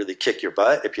really, really kick your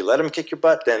butt, if you let them kick your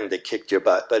butt, then they kicked your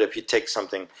butt. But if you take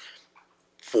something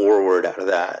forward out of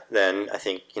that, then I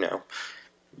think you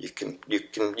can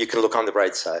look on the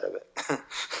bright side of it.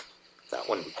 That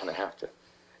one we kind of have to.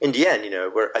 In the end,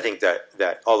 I think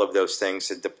that all of those things,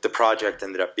 the project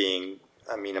ended up being,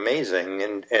 amazing,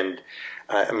 and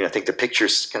I think the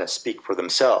pictures kind of speak for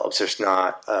themselves. There's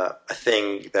not a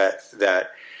thing that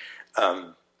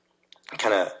kind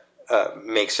of.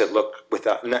 Makes it look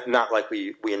without not like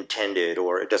we intended,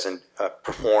 or it doesn't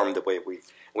perform the way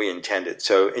we intended.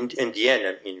 So in the end,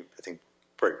 I think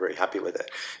very, very happy with it,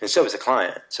 and so is the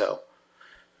client. So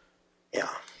yeah,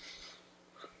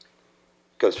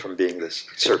 goes from being this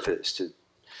surface to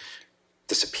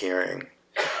disappearing.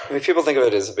 I mean, people think of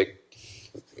it as a big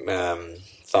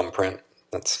thumbprint.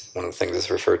 That's one of the things it's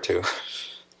referred to.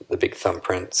 The big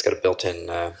thumbprint. It's got a built-in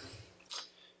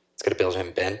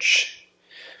bench.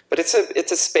 But it's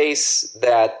a space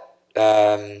that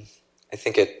I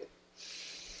think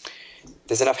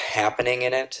there's enough happening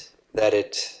in it that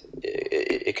it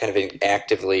kind of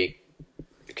actively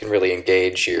can really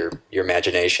engage your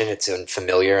imagination. It's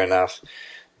unfamiliar enough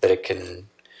that it can,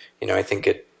 I think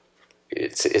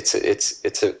it's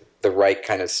the right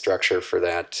kind of structure for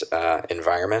that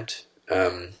environment.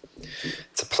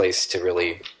 It's a place to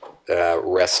really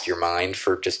rest your mind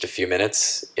for just a few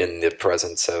minutes in the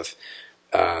presence of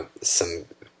some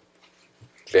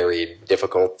very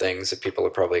difficult things that people are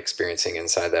probably experiencing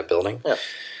inside that building. Yeah.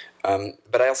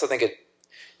 But I also think it,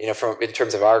 in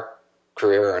terms of our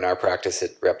career and our practice,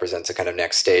 it represents a kind of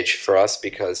next stage for us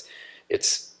because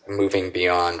it's moving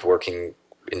beyond working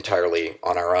entirely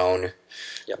on our own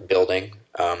building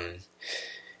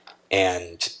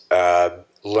and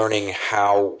learning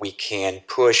how we can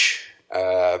push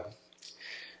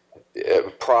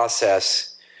process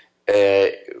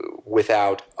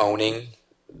without owning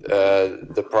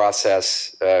the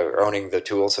process, owning the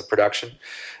tools of production.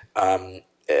 Like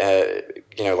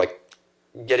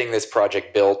getting this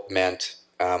project built meant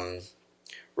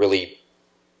really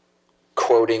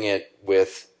quoting it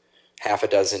with half a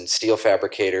dozen steel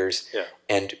fabricators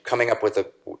and coming up with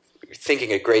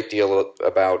thinking a great deal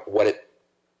about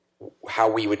how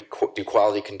we would do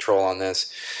quality control on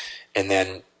this, and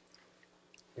then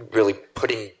really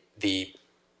putting the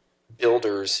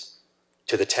builders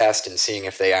to the test and seeing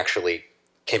if they actually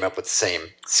came up with the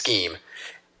same scheme.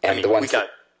 And the ones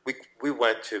we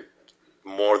went to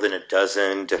more than a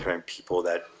dozen different people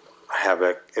that have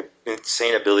an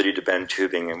insane ability to bend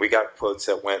tubing, and we got quotes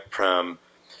that went from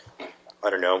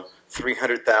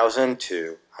 $300,000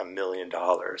 to $1 million,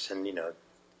 and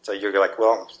so you're like,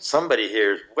 well, somebody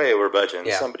here is way over budget,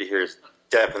 and somebody here is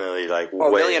definitely like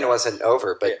well, way $1 million wasn't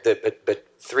over, but but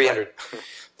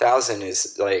 300,000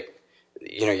 is like.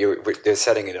 They're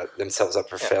setting themselves up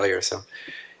for failure. So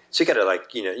you got to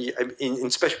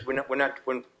especially when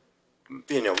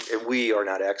we are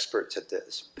not experts at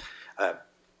this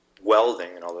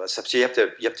welding and all that stuff. So you have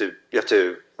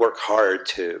to work hard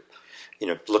to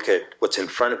look at what's in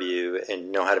front of you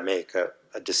and know how to make a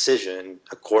decision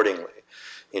accordingly.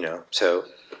 So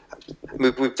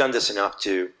we've done this enough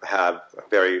to have a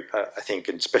very I think,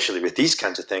 and especially with these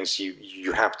kinds of things,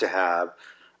 you have to have.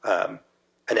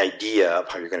 An idea of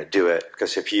how you're going to do it,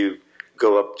 because if you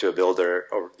go up to a builder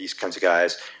or these kinds of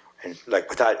guys and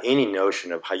without any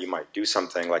notion of how you might do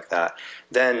something like that,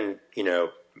 then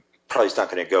probably it's not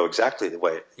going to go exactly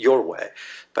your way.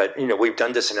 But we've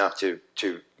done this enough to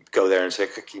go there and say,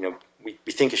 we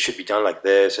think it should be done like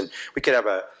this, and we could have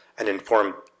an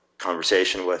informed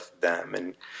conversation with them.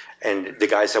 And the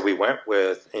guys that we went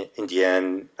with in the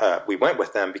end, we went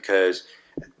with them because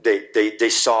they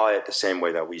saw it the same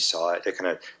way that we saw it. They kind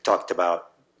of talked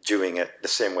about doing it the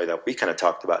same way that we kind of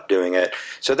talked about doing it.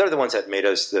 So they're the ones that made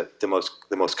us the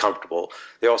most comfortable.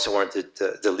 They also weren't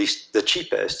the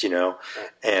cheapest,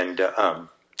 and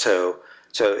so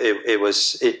it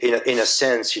was in a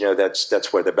sense,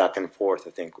 that's where the back and forth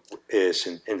I think is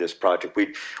in this project.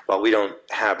 While we don't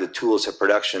have the tools of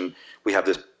production, we have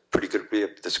this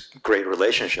great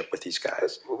relationship with these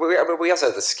guys. We also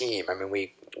have the scheme. I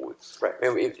mean,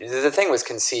 the thing was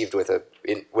conceived with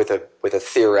a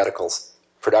theoretical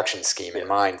production scheme in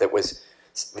mind that was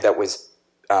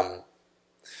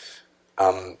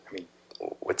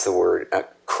what's the word?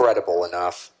 Credible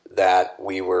enough that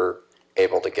we were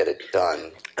able to get it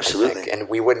done. Absolutely. And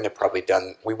we wouldn't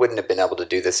have been able to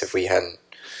do this if we hadn't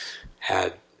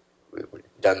had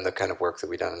done the kind of work that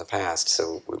we've done in the past.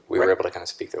 So we were able to kind of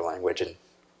speak their language and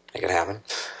make it happen.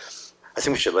 I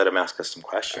think we should let him ask us some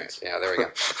questions. Right. Yeah, there we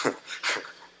go.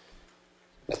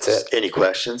 That's it. Any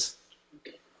questions?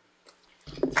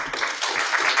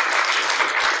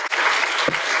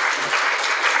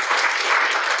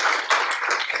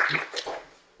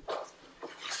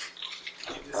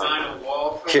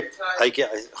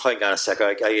 Hang on a second.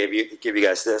 I give you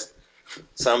guys this.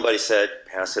 Somebody said,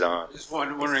 pass it on. Just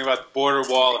wondering about the border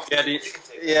wall. If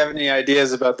you have any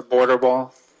ideas about the border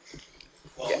wall?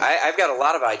 Yeah, I've got a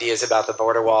lot of ideas about the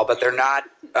border wall, but they're not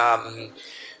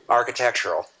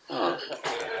architectural. I'm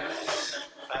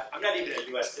not even a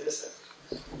U.S. citizen,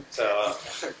 so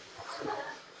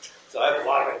I have a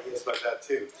lot of ideas about that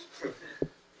too.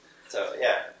 So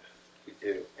yeah, we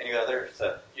do. Any other?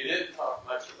 You didn't talk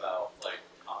much about time.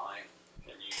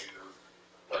 Can you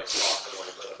talk a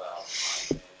little bit about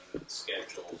timing and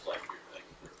schedules, like you're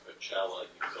thinking for Coachella? You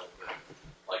built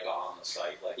it on the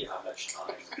site. How much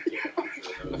time? I'm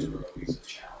sure those are always a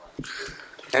challenge.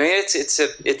 I mean,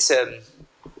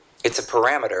 it's a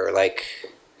parameter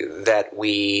that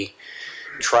we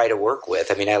try to work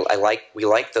with. I mean, we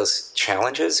like those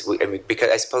challenges.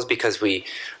 Because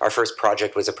our first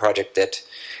project was a project that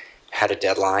had a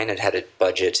deadline, it had a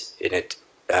budget, and it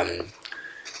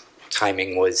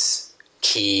timing was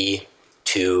key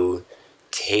to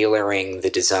tailoring the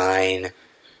design,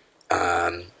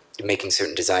 making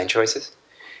certain design choices,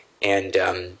 and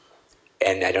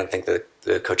I don't think the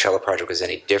Coachella project was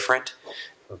any different,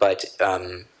 but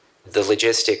the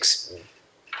logistics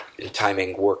and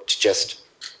timing worked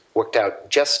out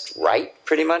just right,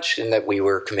 pretty much, in that we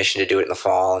were commissioned to do it in the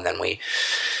fall, and then we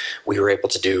were able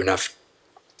to do enough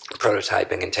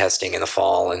prototyping and testing in the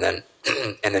fall, and then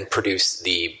produce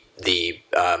the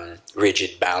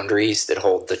rigid boundaries that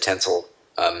hold the tensile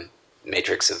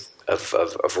matrix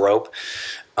of rope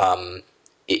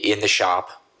in the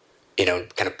shop.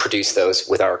 Kind of produce those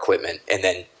with our equipment, and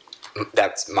then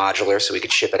that's modular, so we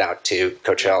could ship it out to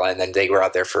Coachella, and then they were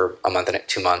out there for a month and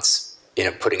 2 months,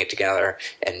 putting it together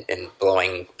and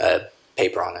blowing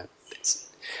paper on it.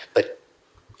 But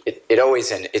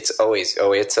it's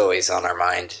always on our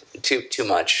mind. Too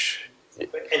much.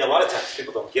 And a lot of times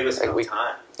people don't give us enough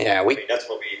time. Yeah, that's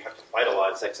what we have to fight a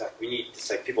lot. It's we need.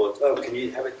 It's people. Oh, can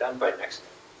you have it done by next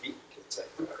week? It's so.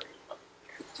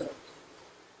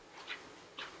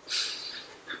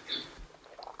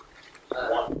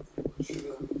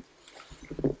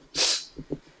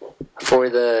 For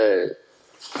the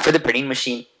printing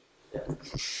machine. Yeah.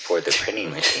 For the printing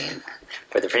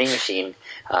machine.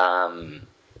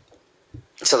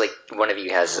 So one of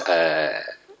you has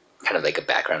kind of a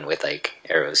background with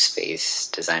aerospace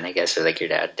design, I guess, or your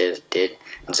dad did.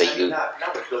 And so not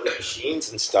with building machines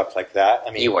and stuff like that.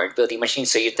 I mean, you weren't building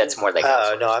machines, so that's more like.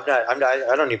 No, I'm not.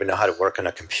 I don't even know how to work on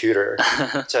a computer,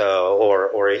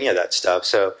 or any of that stuff.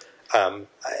 So, I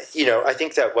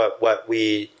think that what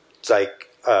we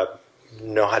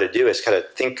know how to do is kind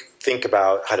of think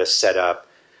about how to set up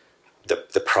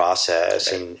the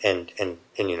process, right. and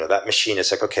that machine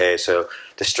is okay, so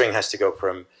the string has to go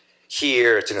from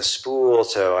here, it's in a spool,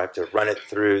 so I have to run it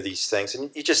through these things, and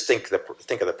you just think of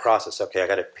the process. Okay, I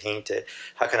got to paint it.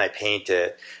 How can I paint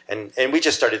it? And we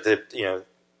just started to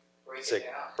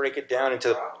break it down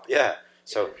into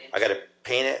So I got to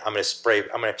paint it. I'm going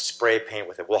to spray paint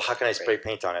with it. Well, how can I spray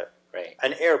paint on it? Right.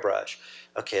 An airbrush.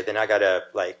 Okay, then I got to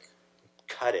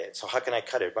cut it. So how can I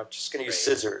cut it? I'm just going to use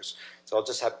scissors. So I'll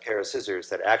just have a pair of scissors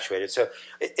that actuate it. So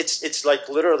it's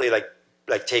literally like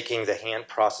taking the hand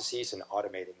processes and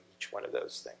automating each one of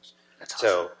those things. That's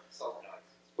awesome. So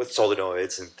with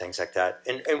solenoids and things like that.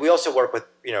 And we also work with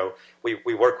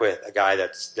we work with a guy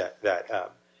that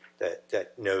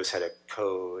knows how to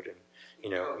code and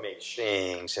make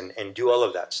things and do all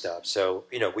of that stuff. So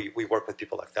we work with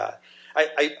people like that.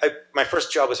 My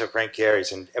first job was at Frank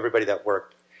Gehry's, and everybody that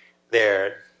worked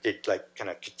there did kind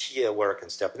of CATIA work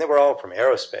and stuff, and they were all from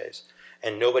aerospace.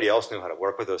 and nobody else knew how to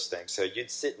work with those things. So you'd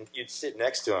sit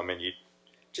next to them and you'd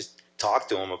just talk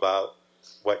to them about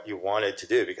what you wanted to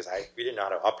do, because we didn't know how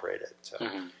to operate it. So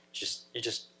you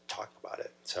just talk about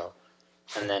it. So.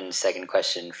 And then second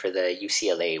question, for the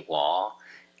UCLA wall,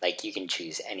 like you can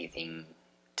choose anything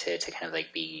to kind of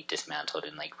like be dismantled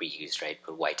and like reused, right?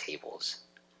 But why tables?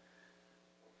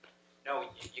 No,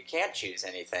 you can't choose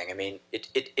anything. I mean,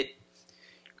 it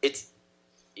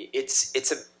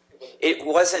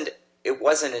wasn't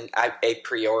an a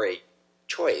priori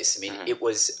choice. I mean, it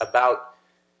was about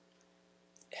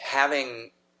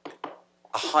having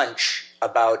a hunch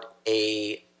about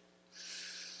a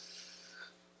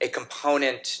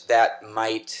component that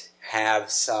might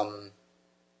have some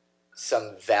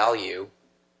value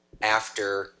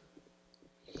after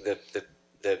the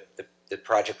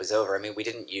project was over. I mean, we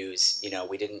didn't use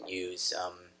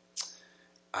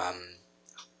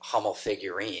Hummel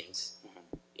figurines.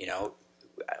 You know,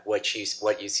 what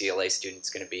UCLA student's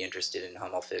going to be interested in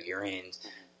Hummel figurines?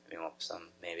 I mean, well, some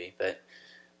maybe, but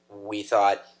we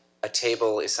thought a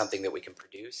table is something that we can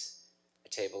produce. A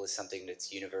table is something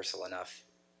that's universal enough.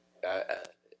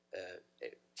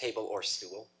 Table or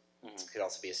stool. It could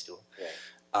also be a stool.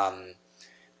 Right.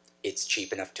 It's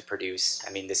cheap enough to produce.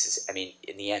 I mean,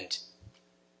 in the end,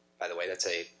 by the way,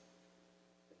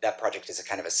 that project is a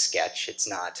kind of a sketch. It's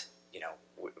not, it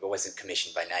wasn't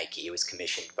commissioned by Nike. It was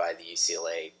commissioned by the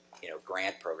UCLA,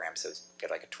 grant program. So it's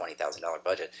got like a $20,000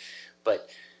 budget.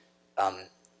 But, but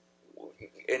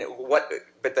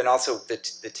then also the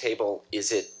table,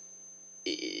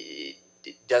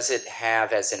 does it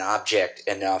have as an object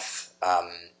enough,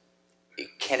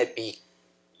 can it be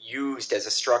used as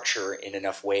a structure in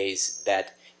enough ways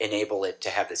that enable it to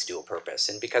have this dual purpose?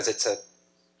 And because it's a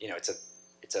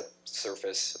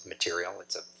surface of material,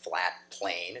 it's a flat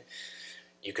plane,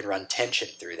 you can run tension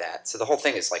through that. So the whole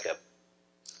thing is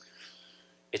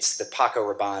it's the Paco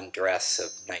Rabanne dress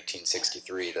of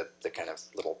 1963, the kind of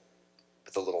little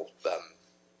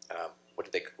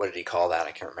what did he call that?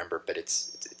 I can't remember, but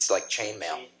it's like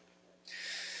chainmail.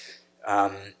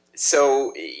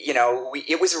 So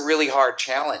it was a really hard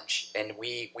challenge, and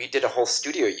we did a whole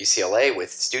studio at UCLA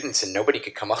with students, and nobody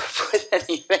could come up with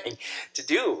anything to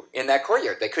do in that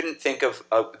courtyard. They couldn't think of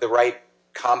the right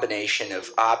combination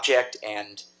of object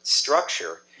and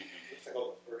structure.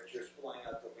 Difficult furniture flying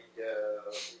out the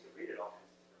window. You can read it all kinds of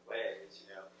different ways.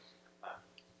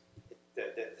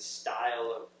 The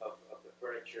style of the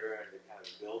furniture and the kind of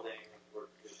building were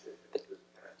kind of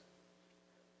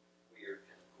weird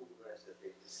kind of coolness that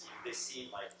they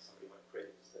seem like somebody went crazy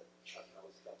that chucking all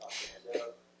this stuff out the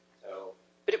window. So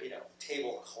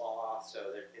tablecloth.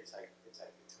 So it's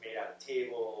made out of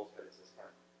tables, but it's this kind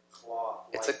of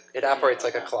cloth. It operates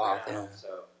like a cloth. Yeah.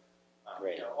 So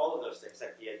all of those things.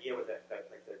 Like the idea with that,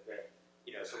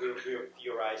 so we were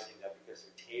theorizing that because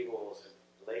they're tables and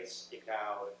legs stick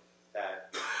out, that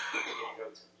you go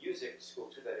to music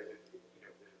school too, that it would,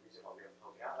 there's a reason why we were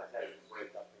poking out like that, it would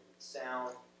break up maybe the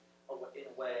sound in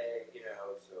a way,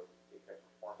 so we have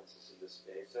performances in this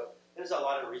space. So there's a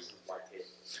lot of reasons why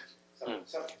tables.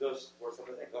 Some of those were some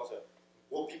of the things. Also,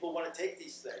 will people want to take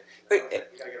these things? You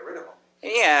gotta get rid of them.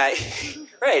 Yeah,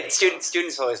 right.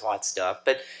 Students always want stuff,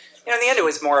 but in the end, it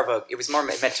was more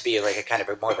meant to be like a kind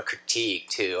of more of a critique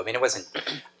too. I mean, it wasn't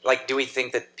like, do we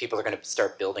think that people are going to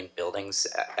start building buildings,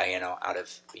 out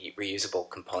of reusable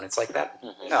components like that?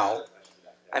 Mm-hmm. No.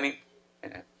 I mean,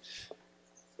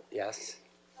 yes.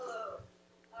 Hello.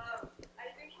 I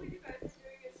think what you guys are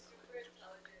doing is super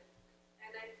intelligent,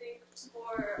 and I think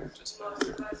for most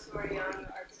of us who are young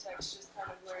architects, just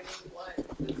kind of learning what the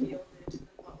field is and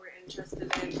what we're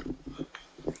interested in.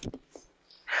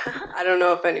 I don't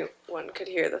know if anyone could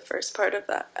hear the first part of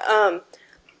that.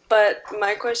 But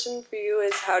my question for you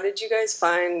is, how did you guys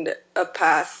find a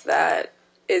path that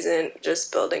isn't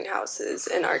just building houses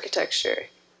in architecture?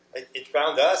 It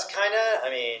found us, kind of. I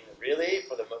mean, really,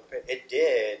 for the most part, it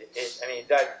did.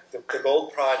 The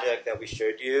gold project that we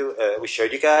showed you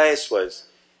guys was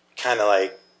kind of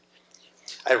like,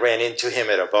 I ran into him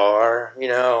at a bar,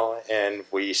 and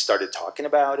we started talking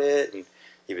about it, and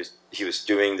he was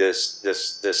doing this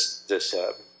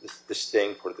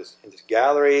thing for in this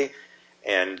gallery,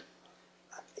 and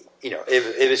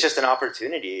it was just an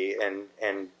opportunity, and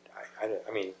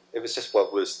I mean, it was just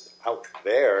what was out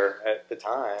there at the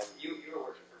time. You were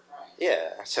working for Frank.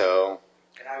 Yeah, so.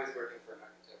 And I was working for an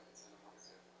architect in Santa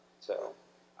Monica. So.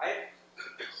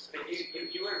 But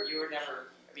you were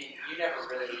never. I mean, you never,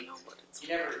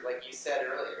 like you said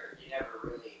earlier, you never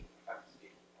really.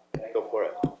 Go for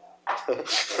it.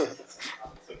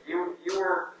 You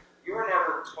were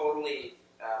never totally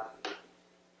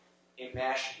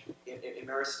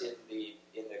immersed in the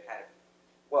kind of,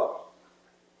 well,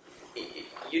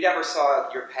 you never saw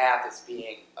your path as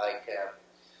being like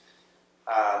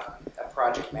a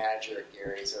project manager at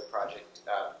Gary's or a project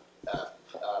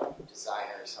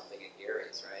designer or something at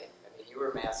Gary's, right? I mean, you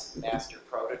were a master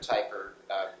prototyper,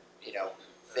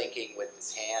 thinking with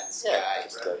his hands, guy.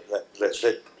 Just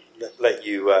let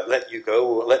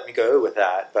me go with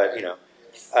that. But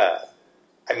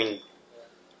I mean,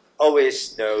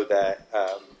 always know that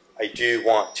I do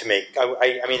want to make.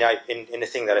 In the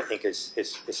thing that I think is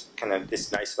kind of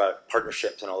is nice about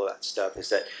partnerships and all of that stuff is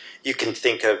that you can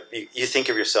think of you think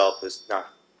of yourself as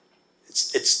not.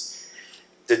 It's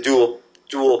the dual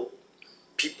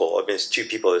people. I mean, it's two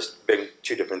people. It's been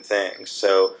two different things.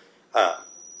 So.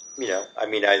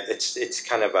 It's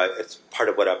kind of it's part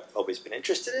of what I've always been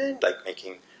interested in, like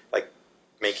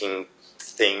making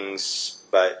things,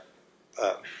 but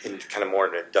in kind of more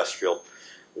an industrial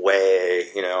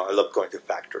way. I love going to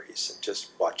factories and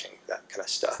just watching that kind of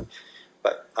stuff.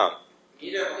 But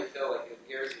you definitely feel like if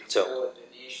Gary's still in the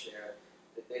niche there,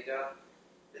 that they don't,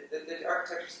 the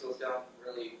architecture schools don't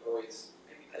really always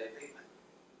maybe they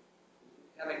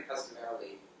haven't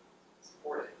customarily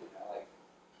supported, like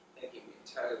thinking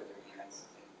entirely with their hands.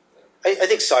 I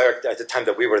think SciArc at the time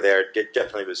that we were there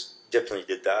definitely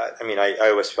did that. I mean, I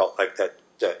always felt like that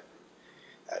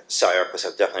SciArc was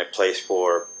definitely a place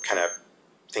for kind of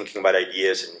thinking about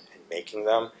ideas and making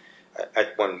them.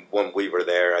 When we were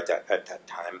there at that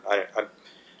time, I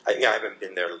haven't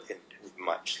been there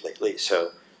much lately,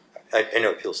 so I know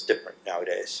it feels different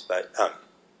nowadays. But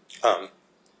I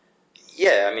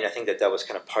think that was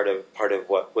kind of part of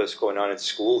what was going on in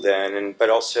school then, but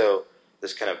also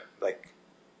this kind of like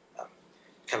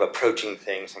kind of approaching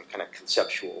things in kind of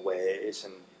conceptual ways,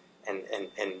 and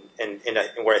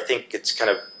where I think it's kind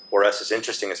of for us is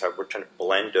interesting is how we're trying to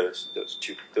blend those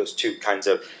two kinds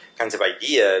of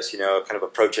ideas, kind of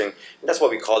approaching, and that's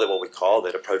what we called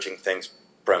it, approaching things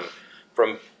from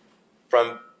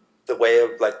the way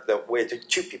of like the way the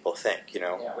two people think,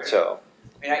 so.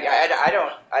 I mean,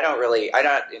 I'm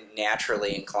not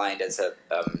naturally inclined as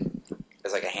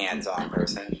like a hands-on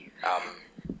person,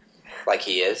 like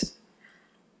he is.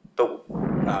 But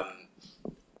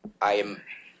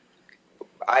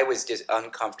I was just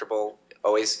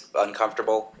always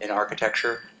uncomfortable in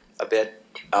architecture a bit,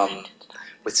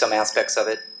 with some aspects of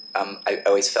it. I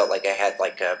always felt like I had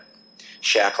like a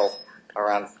shackle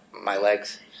around my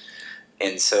legs.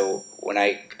 And so when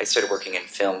I started working in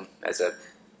film as a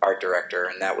art director,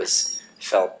 and that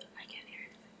felt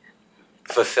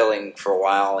fulfilling for a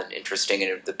while and interesting,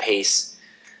 and the pace,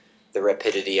 the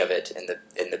rapidity of it, and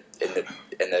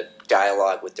the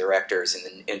dialogue with directors, and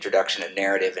the introduction of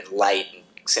narrative and light and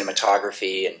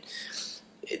cinematography, and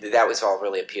that was all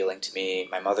really appealing to me.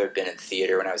 My mother had been in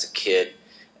theater when I was a kid.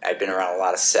 I'd been around a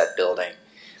lot of set building,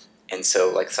 and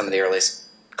so like some of the earliest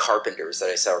carpenters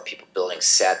that I saw were people building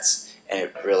sets,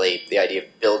 and the idea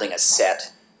of building a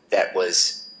set that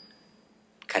was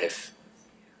kind of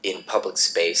in public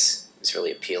space was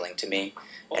really appealing to me.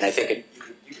 And I think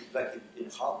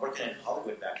working in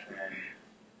Hollywood back then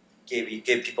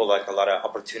gave people like a lot of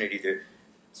opportunity to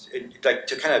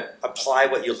kind of apply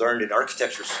what you learned in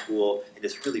architecture school in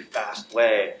this really fast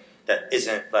way that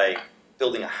isn't like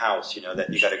building a house, that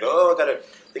you got to go,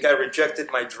 the guy rejected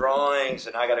my drawings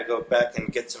and I got to go back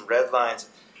and get some red lines.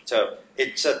 So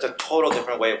it's a total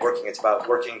different way of working. It's about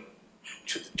working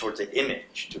towards the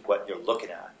image, to what you're looking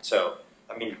at. So,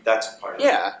 I mean, that's part of it.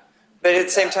 Yeah, but at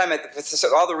the same time,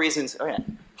 for all the reasons,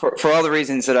 for all the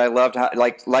reasons that I loved,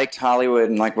 liked Hollywood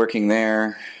and like working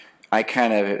there,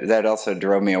 that also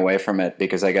drove me away from it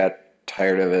because I got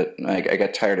tired of it. I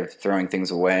got tired of throwing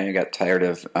things away. I got tired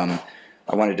of.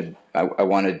 I wanted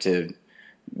to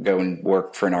go and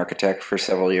work for an architect for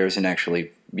several years and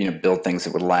actually, build things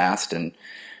that would last. And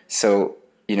so,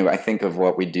 I think of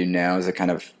what we do now as a kind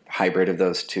of hybrid of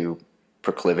those two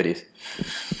proclivities.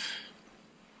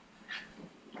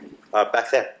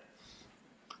 Back there.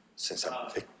 Since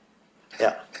I'm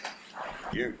yeah.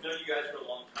 You. I've known you guys for a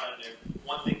long time. And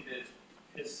one thing that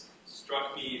has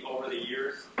struck me over the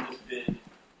years has been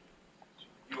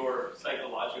your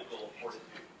psychological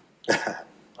fortitude.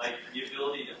 Like the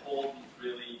ability to hold these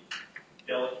really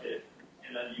delicate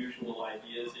and unusual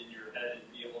ideas in your head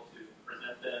and be able to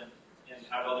present them and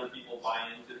have other people buy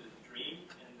into the dream,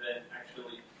 and then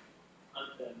actually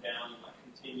hunt them down and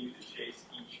continue to chase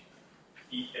each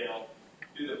detail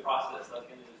through the process, like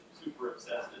in a super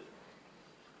obsessive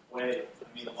way.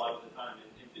 I mean, a lot of the time,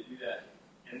 and to do that.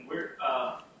 And where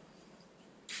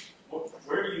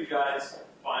do you guys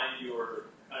find your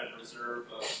kind of reserve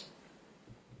of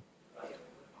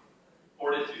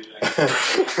fortitude, I guess,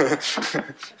 Because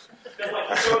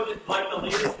like you go to like the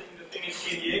latest thing, the thing in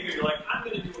San Diego, you're like, I'm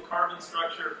going to do a carbon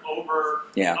structure over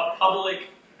a public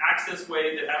access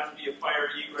way that happens to be a fire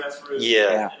egress route. Yeah.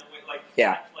 And a way, like,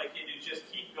 Yeah. Like, and you just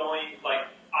keep going, like,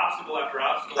 obstacle after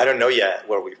obstacle. I don't know yet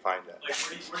where we find that. Like,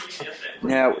 where do you get that?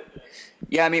 No.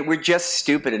 Yeah, I mean, we're just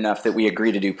stupid enough that we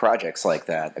agree to do projects like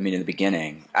that. I mean, in the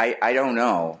beginning, I don't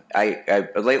know.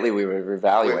 Lately we were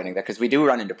evaluating that because we do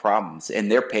run into problems, and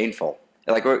they're painful.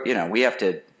 Like, we have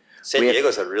to. San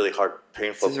Diego's a really hard,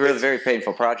 painful. It's a really very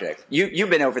painful project.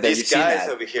 You've been over there. These guys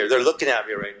over here, they're looking at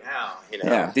me right now.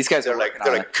 Yeah, these guys they're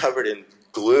like covered in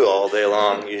glue all day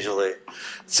long usually.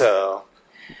 So.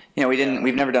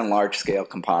 We've never done large scale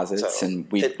composites, and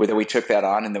we took that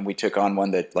on, and then we took on one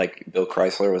that, like, Bill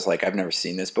Chrysler was like, I've never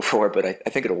seen this before, but I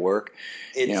think it'll work.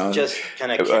 It's just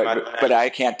kind of came out. But I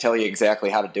can't tell you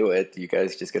exactly how to do it. You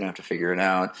guys just gonna have to figure it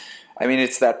out. I mean,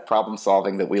 it's that problem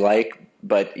solving that we like,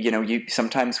 but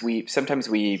sometimes we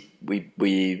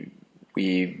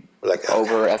like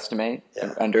overestimate,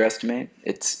 underestimate.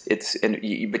 But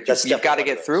you've got to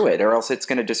get through it, or else it's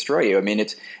going to destroy you. I mean,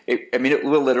 it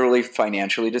will literally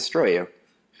financially destroy you.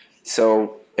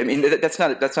 So, I mean, that's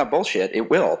not bullshit. It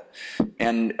will,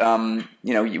 and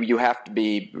you have to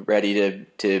be ready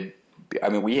to. I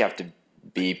mean, we have to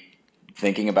be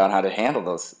thinking about how to handle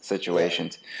those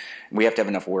situations. Yeah. We have to have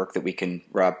enough work that we can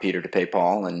rob Peter to pay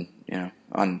Paul, and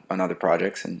on other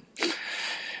projects and.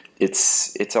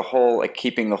 It's a whole, like,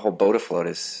 keeping the whole boat afloat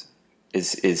is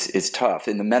tough.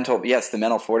 And the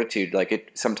mental fortitude, like,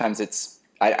 sometimes it's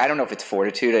I don't know if it's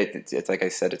fortitude. It's like I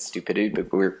said, it's stupidity. But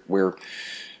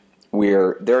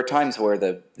there are times where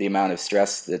the amount of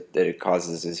stress that it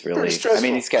causes is really. I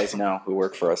mean, these guys know who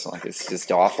work for us. Like, it's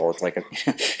just awful. It's like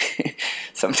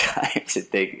sometimes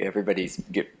everybody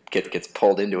gets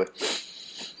pulled into it.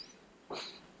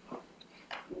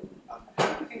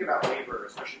 How do you think about labor,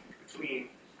 especially between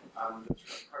the sort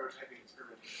of prototyping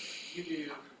experiment you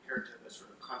do compared to the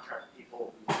sort of contract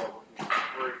people who are working on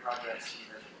temporary projects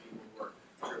compared to people who are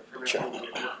sort of permanently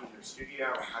working in their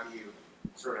studio? How do you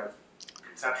sort of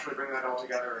conceptually bring that all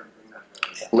together and bring that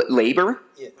together? Labor?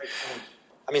 Yeah.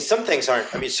 I mean, some things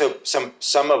aren't. I mean, so some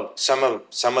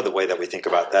of the way that we think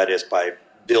about that is by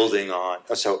building on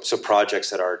so projects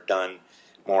that are done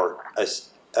more as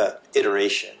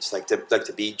iterations, like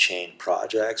the bead chain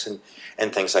projects and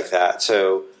things like that.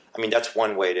 So. I mean, that's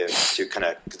one way to kind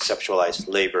of conceptualize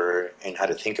labor and how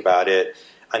to think about it.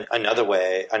 Another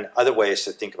way is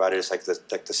to think about it is like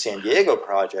the San Diego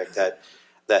project that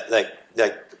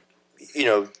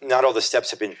not all the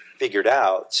steps have been figured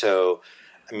out. So,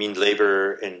 I mean,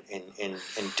 labor in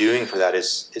doing for that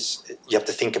is you have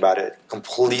to think about it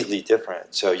completely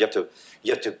different. So you have to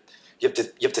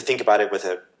think about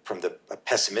it from a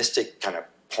pessimistic kind of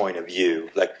point of view,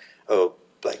 like I'm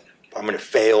going to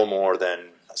fail more than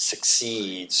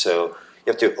succeed, so you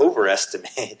have to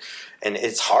overestimate, and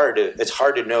it's hard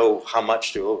to know how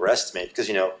much to overestimate because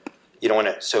you don't want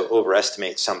to so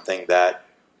overestimate something that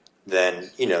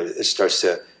then it starts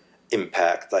to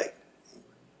impact like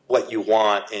what you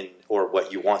want or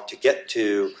what you want to get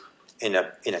to in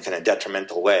a kind of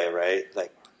detrimental way, right?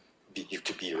 Like you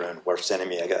could be your own worst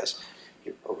enemy, I guess.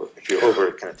 If you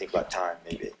over kind of think about time,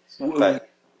 maybe. But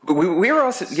we're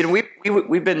also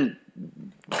we've been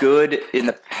good in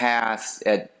the past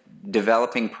at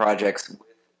developing projects with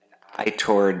an eye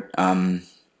toward, the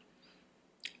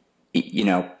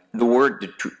word,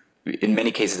 in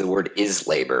many cases, the word is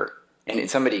labor. And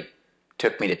somebody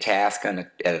took me to task at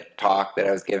a talk that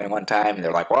I was giving one time, and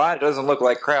they're like, well, that doesn't look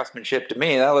like craftsmanship to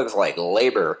me. That looks like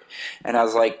labor. And I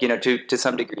was like, to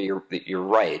some degree, you're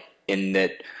right in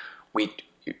that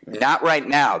not right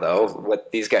now, though,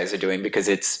 what these guys are doing, because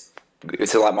it's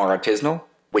a lot more artisanal,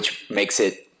 which makes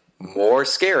it more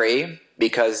scary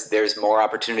because there's more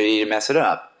opportunity to mess it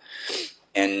up.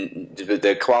 And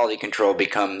the quality control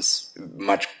becomes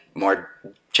much more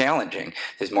challenging.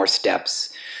 There's more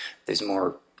steps. There's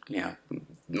more,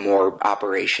 more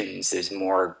operations. There's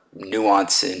more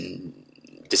nuance in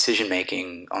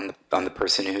decision-making on the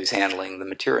person who's handling the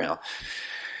material.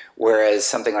 Whereas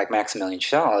something like Maximilian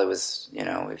Schell, it was,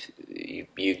 if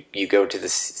you go to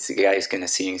the guy who's going to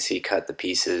CNC cut the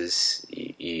pieces,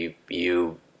 he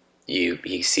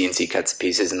CNC cuts the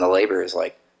pieces, and the labor is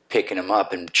like picking them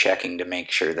up and checking to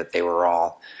make sure that they were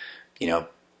all,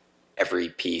 every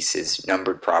piece is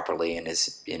numbered properly and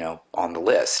is, on the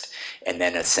list, and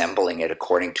then assembling it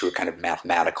according to a kind of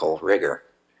mathematical rigor.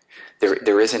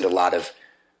 There isn't a lot of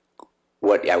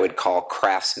what I would call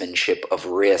craftsmanship of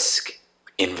risk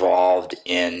involved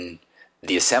in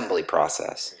the assembly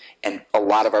process, and a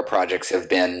lot of our projects have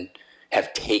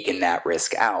taken that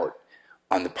risk out,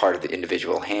 on the part of the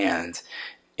individual hands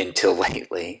until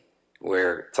lately,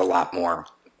 where it's a lot more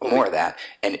of that,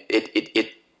 and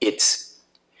it's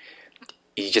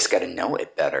you just got to know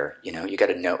it better. You got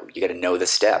to know the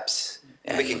steps.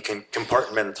 And we can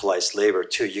compartmentalize labor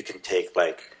too. You can take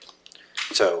the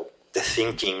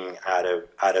thinking out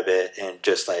of it and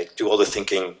just do all the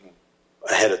thinking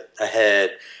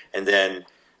ahead, and then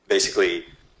basically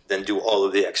then do all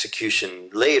of the execution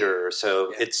later.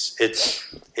 So it's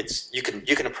you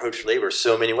can approach labor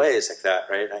so many ways like that,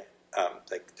 right?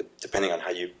 Depending on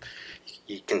how you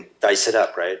can dice it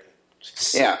up, right?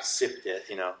 Sift it,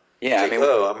 Yeah,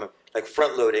 I'm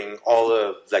front loading all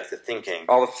of the thinking.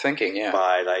 All the thinking, yeah.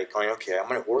 By going, okay, I'm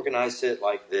going to organize it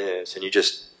like this, and you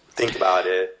just think about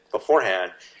it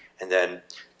beforehand, and then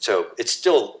so it's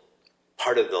still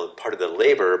part of the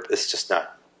labor. It's just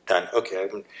not done. Okay,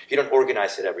 you don't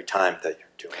organize it every time that you're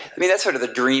doing it. That's sort of the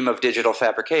dream of digital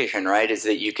fabrication, right? Is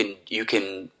that you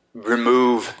can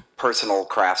remove personal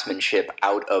craftsmanship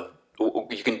out of.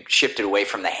 You can shift it away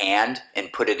from the hand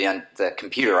and put it in the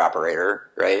computer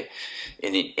operator, right?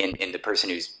 In the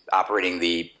person who's operating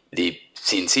the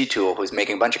CNC tool, who's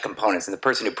making a bunch of components, and the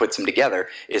person who puts them together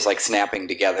is like snapping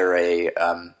together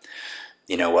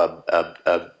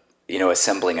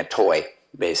assembling a toy.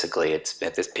 Basically, it's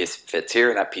that this piece fits here,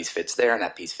 and that piece fits there, and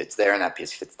that piece fits there, and that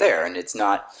piece fits there, and it's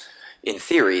not. In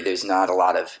theory, there's not a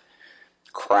lot of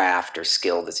craft or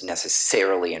skill that's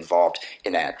necessarily involved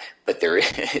in that, but there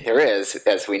is,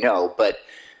 as we know. But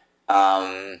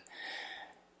I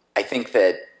think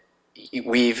that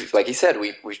we've, like you said,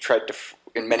 we've tried to,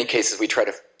 in many cases, we try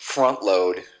to front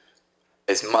load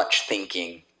as much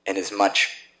thinking and as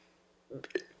much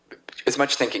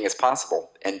thinking as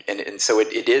possible, and so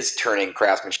it is turning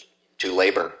craftsmanship to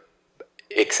labor,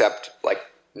 except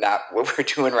not what we're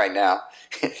doing right now.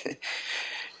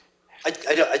 I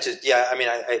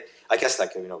guess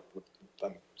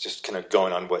I'm just kind of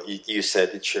going on what you said.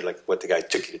 It's sure what the guy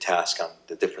took you to task on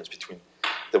the difference between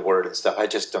the word and stuff. I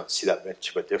just don't see that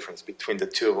much of a difference between the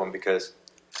two of them, because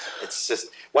it's just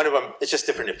one of them. It's just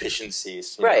different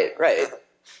efficiencies. Right.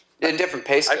 In different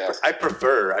pace. I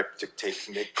prefer to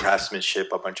make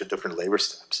craftsmanship a bunch of different labor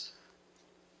steps.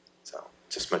 So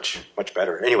just much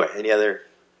better. Anyway, any other?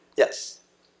 Yes.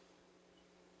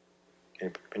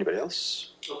 Anybody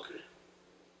else? Okay.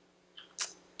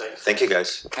 Thank you,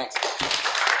 guys. Thanks.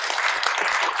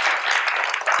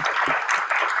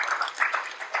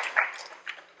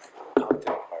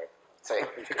 Cocktail part. Say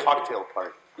the cocktail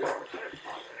part.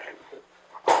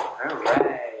 all right.